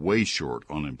 They are way short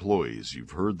on employees.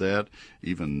 You've heard that.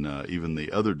 Even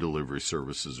the other delivery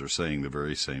services are saying the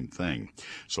very same thing.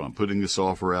 So I'm putting this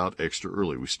offer out extra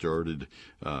early. We started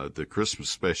the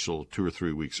Christmas special 2 or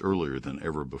 3 weeks earlier than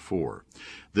ever before.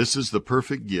 This is the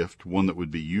perfect gift, one that would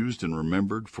be used and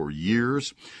remembered for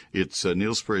years. It's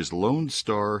Neil Sperry's Lone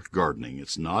Star Gardening.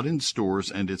 It's not in stores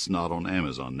and it's not on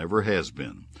Amazon. Never has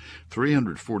been.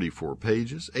 344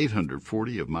 pages,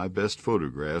 840 of my best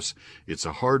photographs. It's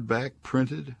a hardback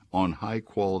printed on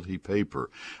high-quality paper.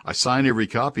 I sign every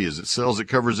copy as it sells. It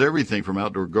covers everything from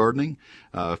outdoor gardening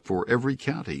for every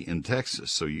county in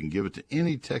Texas. So you can give it to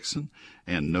any Texan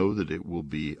and know that it will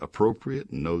be appropriate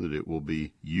and know that it will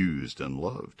be used and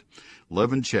loved.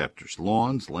 11 chapters,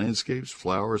 lawns, landscapes,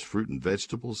 flowers, fruit, and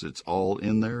vegetables. It's all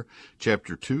in there.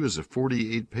 Chapter 2 is a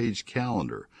 48-page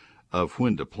calendar of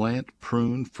when to plant,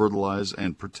 prune, fertilize,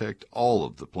 and protect all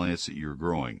of the plants that you're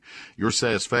growing. Your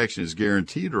satisfaction is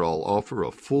guaranteed, or I'll offer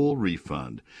a full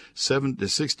refund.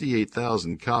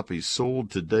 68,000 copies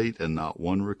sold to date and not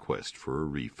one request for a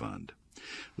refund.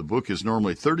 The book is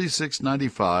normally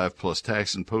 $36.95 plus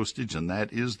tax and postage, and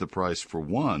that is the price for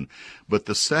one. But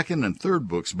the second and third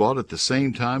books bought at the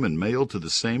same time and mailed to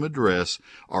the same address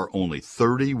are only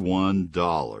 $31.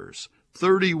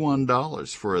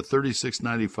 $31 for a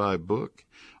 $36.95 book,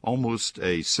 almost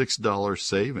a $6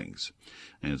 savings.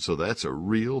 And so that's a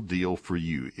real deal for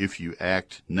you if you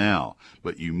act now.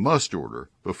 But you must order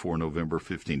before November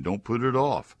 15. Don't put it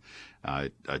off.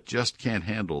 I just can't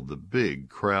handle the big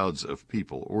crowds of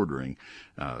people ordering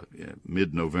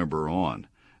mid-November on.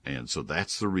 And so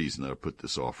that's the reason that I put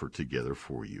this offer together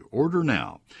for you. Order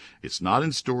now. It's not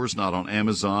in stores, not on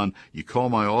Amazon. You call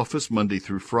my office Monday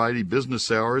through Friday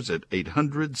business hours at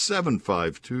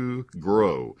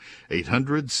 800-752-GROW,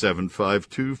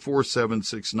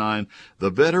 800-752-4769. The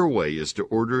better way is to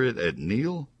order it at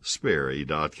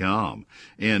neilsperry.com,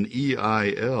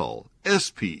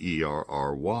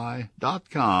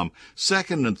 NeilSperry.com.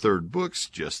 Second and third books,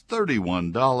 just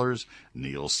 $31,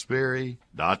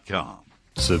 neilsperry.com.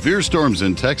 Severe storms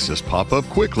in Texas pop up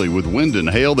quickly with wind and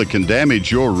hail that can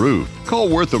damage your roof. Call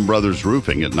Wortham Brothers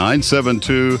Roofing at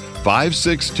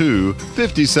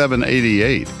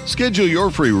 972-562-5788. Schedule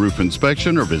your free roof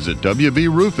inspection or visit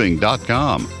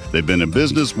wbroofing.com. They've been in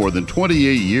business more than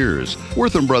 28 years.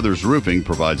 Wortham Brothers Roofing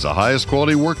provides the highest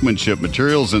quality workmanship,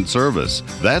 materials, and service.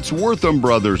 That's Wortham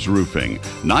Brothers Roofing,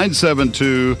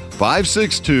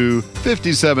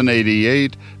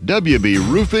 972-562-5788,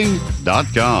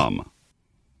 wbroofing.com.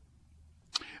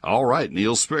 All right,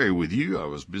 Neil Sperry with you. I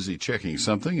was busy checking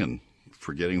something and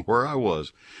forgetting where I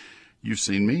was. You've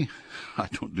seen me. I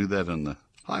don't do that on the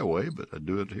highway, but I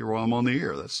do it here while I'm on the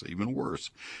air. That's even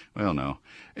worse. Well, no.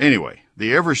 Anyway,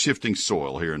 the ever-shifting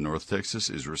soil here in North Texas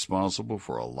is responsible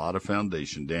for a lot of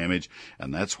foundation damage,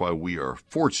 and that's why we are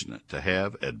fortunate to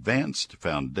have Advanced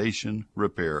Foundation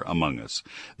Repair among us.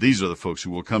 These are the folks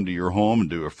who will come to your home and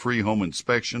do a free home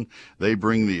inspection. They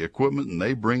bring the equipment and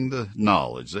they bring the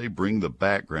knowledge. They bring the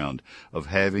background of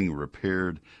having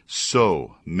repaired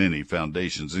so many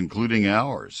foundations, including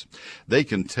ours. They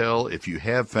can tell if you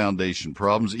have foundation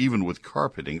problems, even with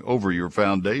carpeting over your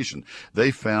foundation.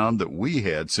 They found that we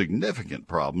had significant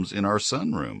problems in our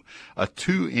sunroom. A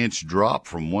 2-inch drop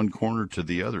from one corner to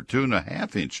the other,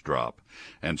 2.5-inch drop.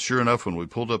 And sure enough, when we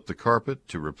pulled up the carpet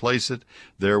to replace it,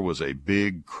 there was a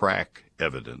big crack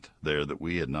evident there that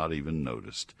we had not even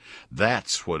noticed.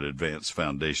 That's what Advanced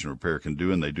Foundation Repair can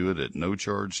do, and they do it at no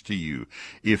charge to you.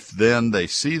 If then they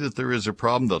see that there is a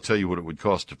problem, they'll tell you what it would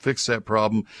cost to fix that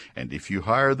problem, and if you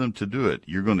hire them to do it,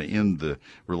 you're going to end the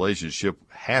relationship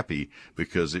happy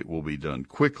because it will be done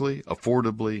quickly,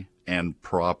 affordably, and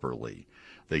properly.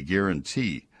 They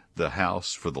guarantee the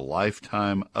house for the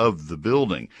lifetime of the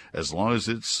building. As long as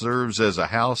it serves as a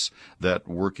house, that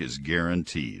work is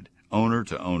guaranteed. Owner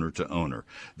to owner to owner.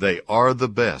 They are the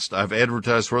best. I've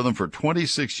advertised for them for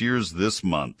 26 years this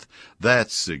month.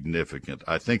 That's significant.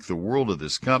 I think the world of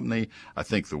this company. I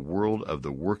think the world of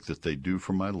the work that they do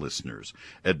for my listeners.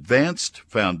 Advanced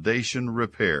Foundation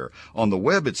Repair. On the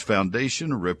web, it's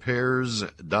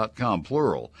foundationrepairs.com,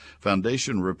 plural.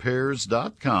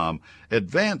 Foundationrepairs.com.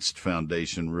 Advanced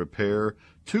Foundation Repair,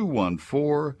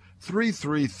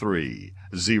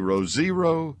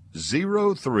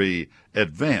 214-333-0003,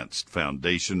 Advanced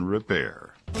Foundation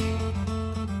Repair.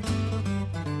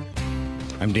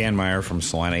 I'm Dan Meyer from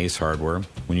Salina Ace Hardware.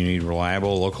 When you need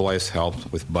reliable, localized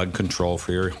help with bug control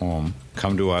for your home,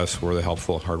 come to us. We're the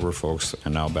helpful hardware folks.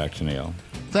 And now back to Neil.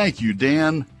 Thank you,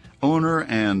 Dan, owner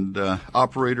and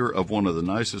operator of one of the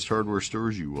nicest hardware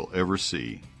stores you will ever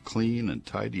see. Clean and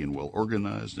tidy and well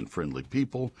organized and friendly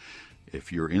people.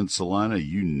 If you're in Salina,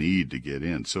 you need to get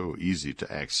in. So easy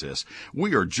to access.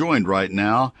 We are joined right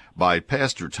now by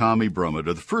Pastor Tommy Brummett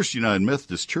of the First United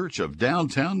Methodist Church of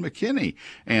downtown McKinney.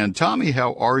 And Tommy,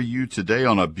 how are you today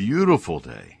on a beautiful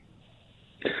day?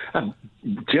 I'm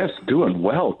just doing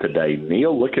well today,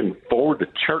 Neil. Looking forward to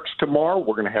church tomorrow.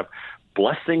 We're going to have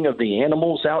blessing of the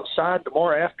animals outside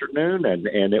tomorrow afternoon,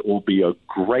 and it will be a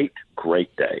great,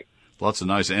 great day. Lots of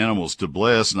nice animals to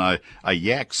bless, and I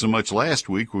yacked so much last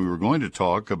week. We were going to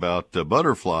talk about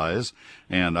butterflies,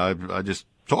 and I just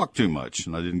talked too much,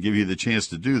 and I didn't give you the chance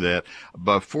to do that.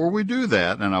 Before we do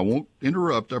that, and I won't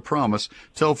interrupt, I promise,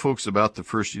 tell folks about the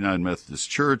First United Methodist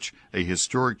Church, a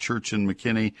historic church in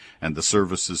McKinney, and the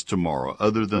services tomorrow.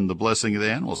 Other than the blessing of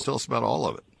the animals, tell us about all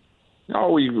of it.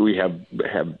 Oh, we have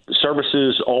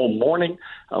services all morning.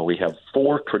 We have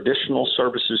 4 traditional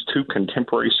services, 2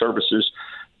 contemporary services,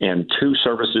 and 2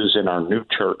 services in our new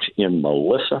church in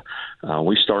Melissa.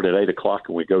 We start at 8 o'clock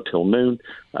and we go till noon.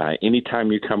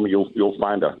 Anytime you come, you'll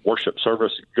find a worship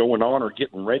service going on or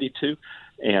getting ready to.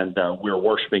 And we're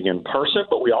worshiping in person,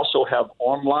 but we also have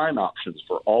online options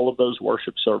for all of those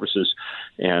worship services.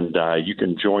 And you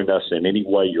can join us in any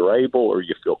way you're able or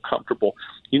you feel comfortable.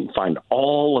 You can find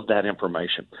all of that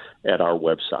information at our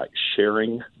website,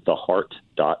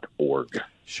 sharingtheheart.org.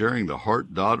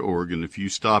 sharingtheheart.org. And if you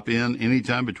stop in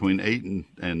anytime between 8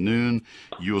 and noon,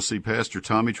 you will see Pastor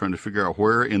Tommy trying to figure out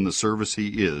where in the service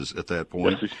he is at that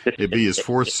point. It'd be his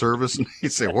 4th service, and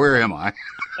he'd say, where am I?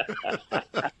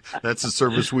 That's the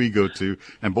service we go to.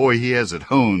 And boy, he has it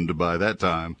honed by that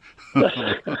time.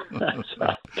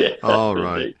 All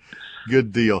right.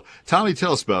 Good deal. Tommy,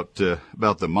 tell us about the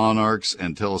monarchs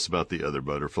and tell us about the other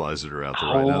butterflies that are out there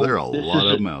right now. There are a lot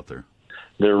of them out there.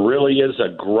 There really is a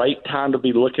great time to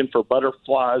be looking for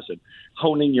butterflies and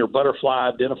honing your butterfly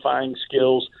identifying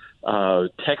skills.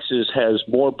 Texas has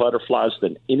more butterflies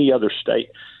than any other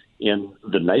state in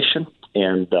the nation,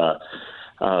 and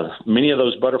many of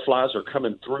those butterflies are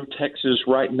coming through Texas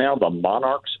right now. The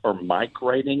monarchs are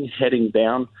migrating, heading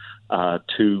down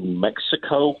to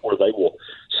Mexico, where they will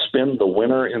spend the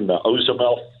winter in the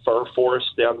Ozumel fir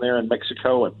forest down there in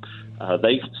Mexico, and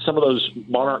some of those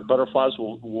monarch butterflies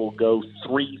will go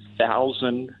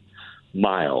 3,000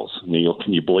 miles. Neil,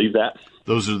 can you believe that?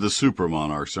 Those are the super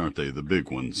monarchs, aren't they? The big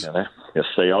ones. Yeah, yes,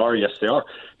 they are. Yes, they are.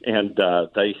 And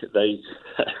they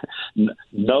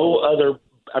no other.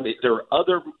 I mean, there are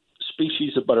other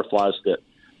species of butterflies that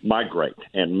migrate,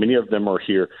 and many of them are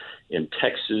here in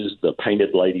Texas. The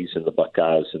painted ladies and the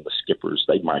buckeyes and the skippers,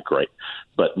 they migrate,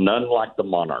 but none like the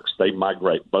monarchs. They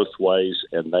migrate both ways,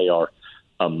 and they are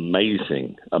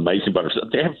amazing butterflies.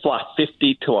 They fly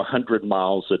 50 to 100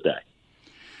 miles a day.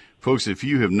 Folks, if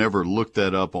you have never looked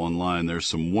that up online, there's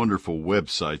some wonderful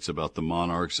websites about the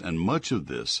monarchs, and much of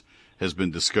this has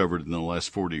been discovered in the last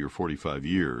 40 or 45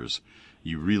 years.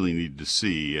 You really need to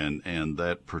see, and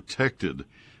that protected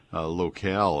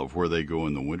locale of where they go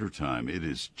in the wintertime. It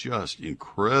is just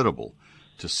incredible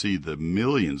to see the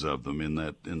millions of them in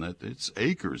that it's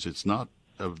acres. It's not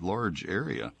a large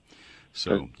area.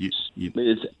 So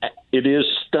it is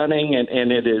stunning,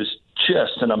 and it is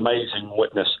just an amazing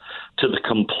witness to the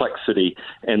complexity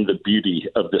and the beauty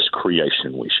of this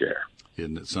creation we share.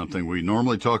 Isn't it something? We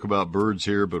normally talk about birds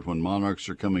here, but when monarchs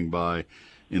are coming by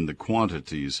in the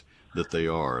quantities that they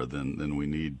are, then we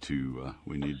need to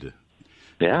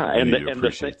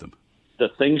appreciate them. The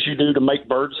things you do to make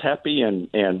birds happy and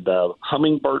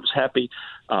hummingbirds happy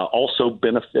also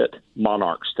benefit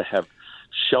monarchs to have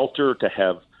shelter, to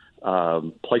have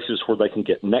places where they can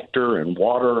get nectar and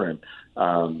water. And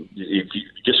if you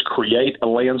just create a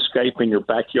landscape in your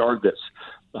backyard that's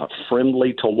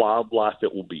friendly to wildlife,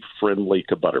 it will be friendly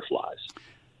to butterflies.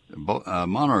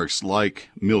 Monarchs like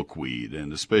milkweed,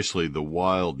 and especially the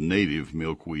wild native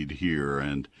milkweed here.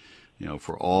 And,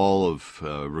 for all of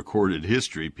recorded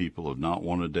history, people have not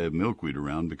wanted to have milkweed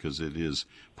around because it is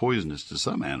poisonous to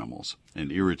some animals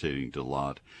and irritating to a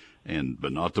lot,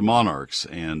 but not to monarchs.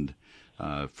 And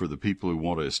for the people who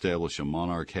want to establish a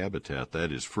monarch habitat,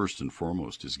 that is first and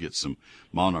foremost, is get some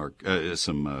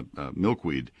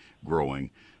milkweed growing.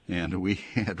 And we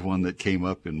had one that came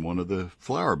up in one of the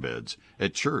flower beds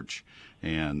at church.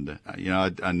 And,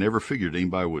 I never figured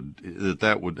anybody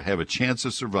that would have a chance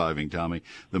of surviving, Tommy,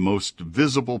 the most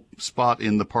visible spot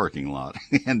in the parking lot.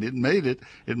 And it made it.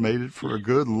 It made it for a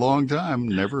good long time.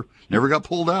 Never got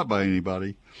pulled out by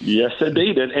anybody. Yes,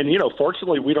 indeed. And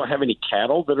fortunately, we don't have any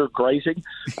cattle that are grazing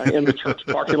in the church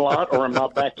parking lot or in my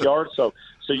backyard. So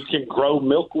you can grow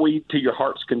milkweed to your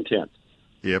heart's content.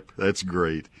 Yep, that's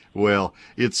great. Well,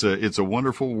 it's a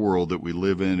wonderful world that we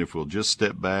live in if we'll just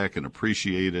step back and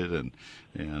appreciate it and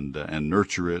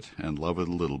nurture it and love it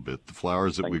a little bit. The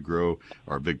flowers that we grow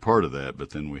are a big part of that,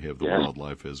 but then we have the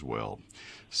wildlife as well.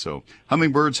 So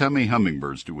hummingbirds, how many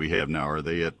hummingbirds do we have now? Are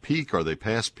they at peak? Are they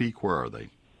past peak? Where are they?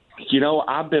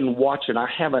 I've been watching. I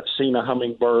haven't seen a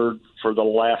hummingbird for the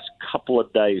last couple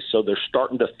of days, so they're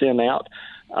starting to thin out.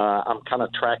 I'm kind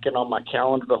of tracking on my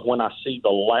calendar when I see the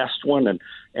last one,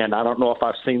 and I don't know if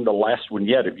I've seen the last one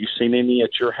yet. Have you seen any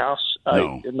at your house?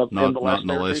 No, in the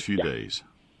last few days.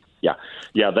 Yeah,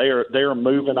 they are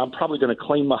moving. I'm probably going to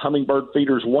clean my hummingbird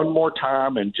feeders one more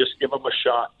time and just give them a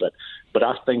shot. But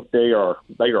I think they are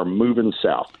moving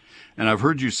south. And I've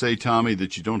heard you say, Tommy,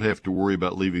 that you don't have to worry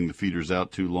about leaving the feeders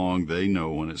out too long. They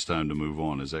know when it's time to move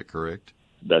on. Is that correct?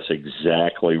 That's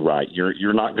exactly right.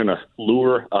 You're not going to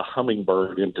lure a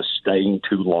hummingbird into staying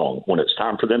too long. When it's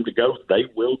time for them to go, they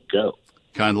will go.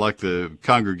 Kind of like the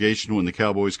congregation when the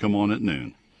Cowboys come on at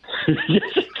noon. Yes,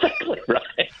 exactly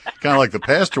right. Kind of like the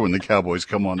pastor when the Cowboys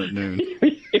come on at noon.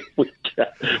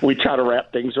 We try to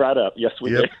wrap things right up. Yes,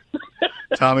 we do.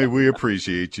 Tommy, we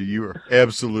appreciate you. You are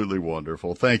absolutely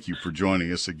wonderful. Thank you for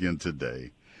joining us again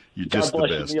today. You're just the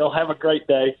best. God bless you, Neil. Have a great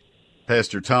day.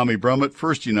 Pastor Tommy Brummett,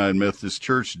 First United Methodist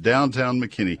Church, downtown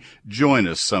McKinney. Join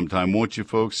us sometime, won't you,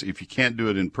 folks? If you can't do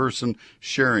it in person,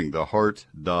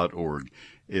 sharingtheheart.org.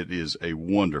 It is a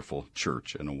wonderful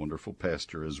church and a wonderful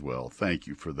pastor as well. Thank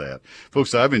you for that.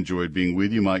 Folks, I've enjoyed being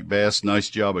with you. Mike Bass, nice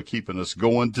job of keeping us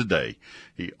going today.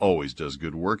 He always does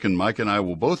good work. And Mike and I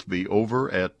will both be over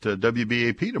at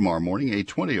WBAP tomorrow morning,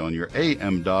 8:20 on your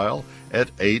AM dial,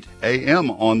 at 8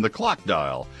 a.m. on the clock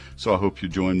dial. So I hope you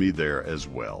join me there as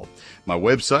well. My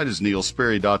website is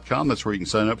neilsperry.com. That's where you can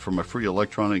sign up for my free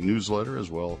electronic newsletter, as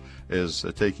well as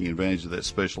taking advantage of that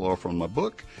special offer on my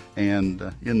book. And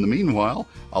in the meanwhile,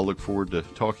 I'll look forward to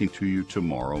talking to you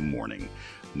tomorrow morning.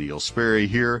 Neil Sperry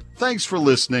here. Thanks for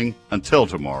listening. Until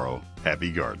tomorrow,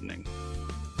 happy gardening.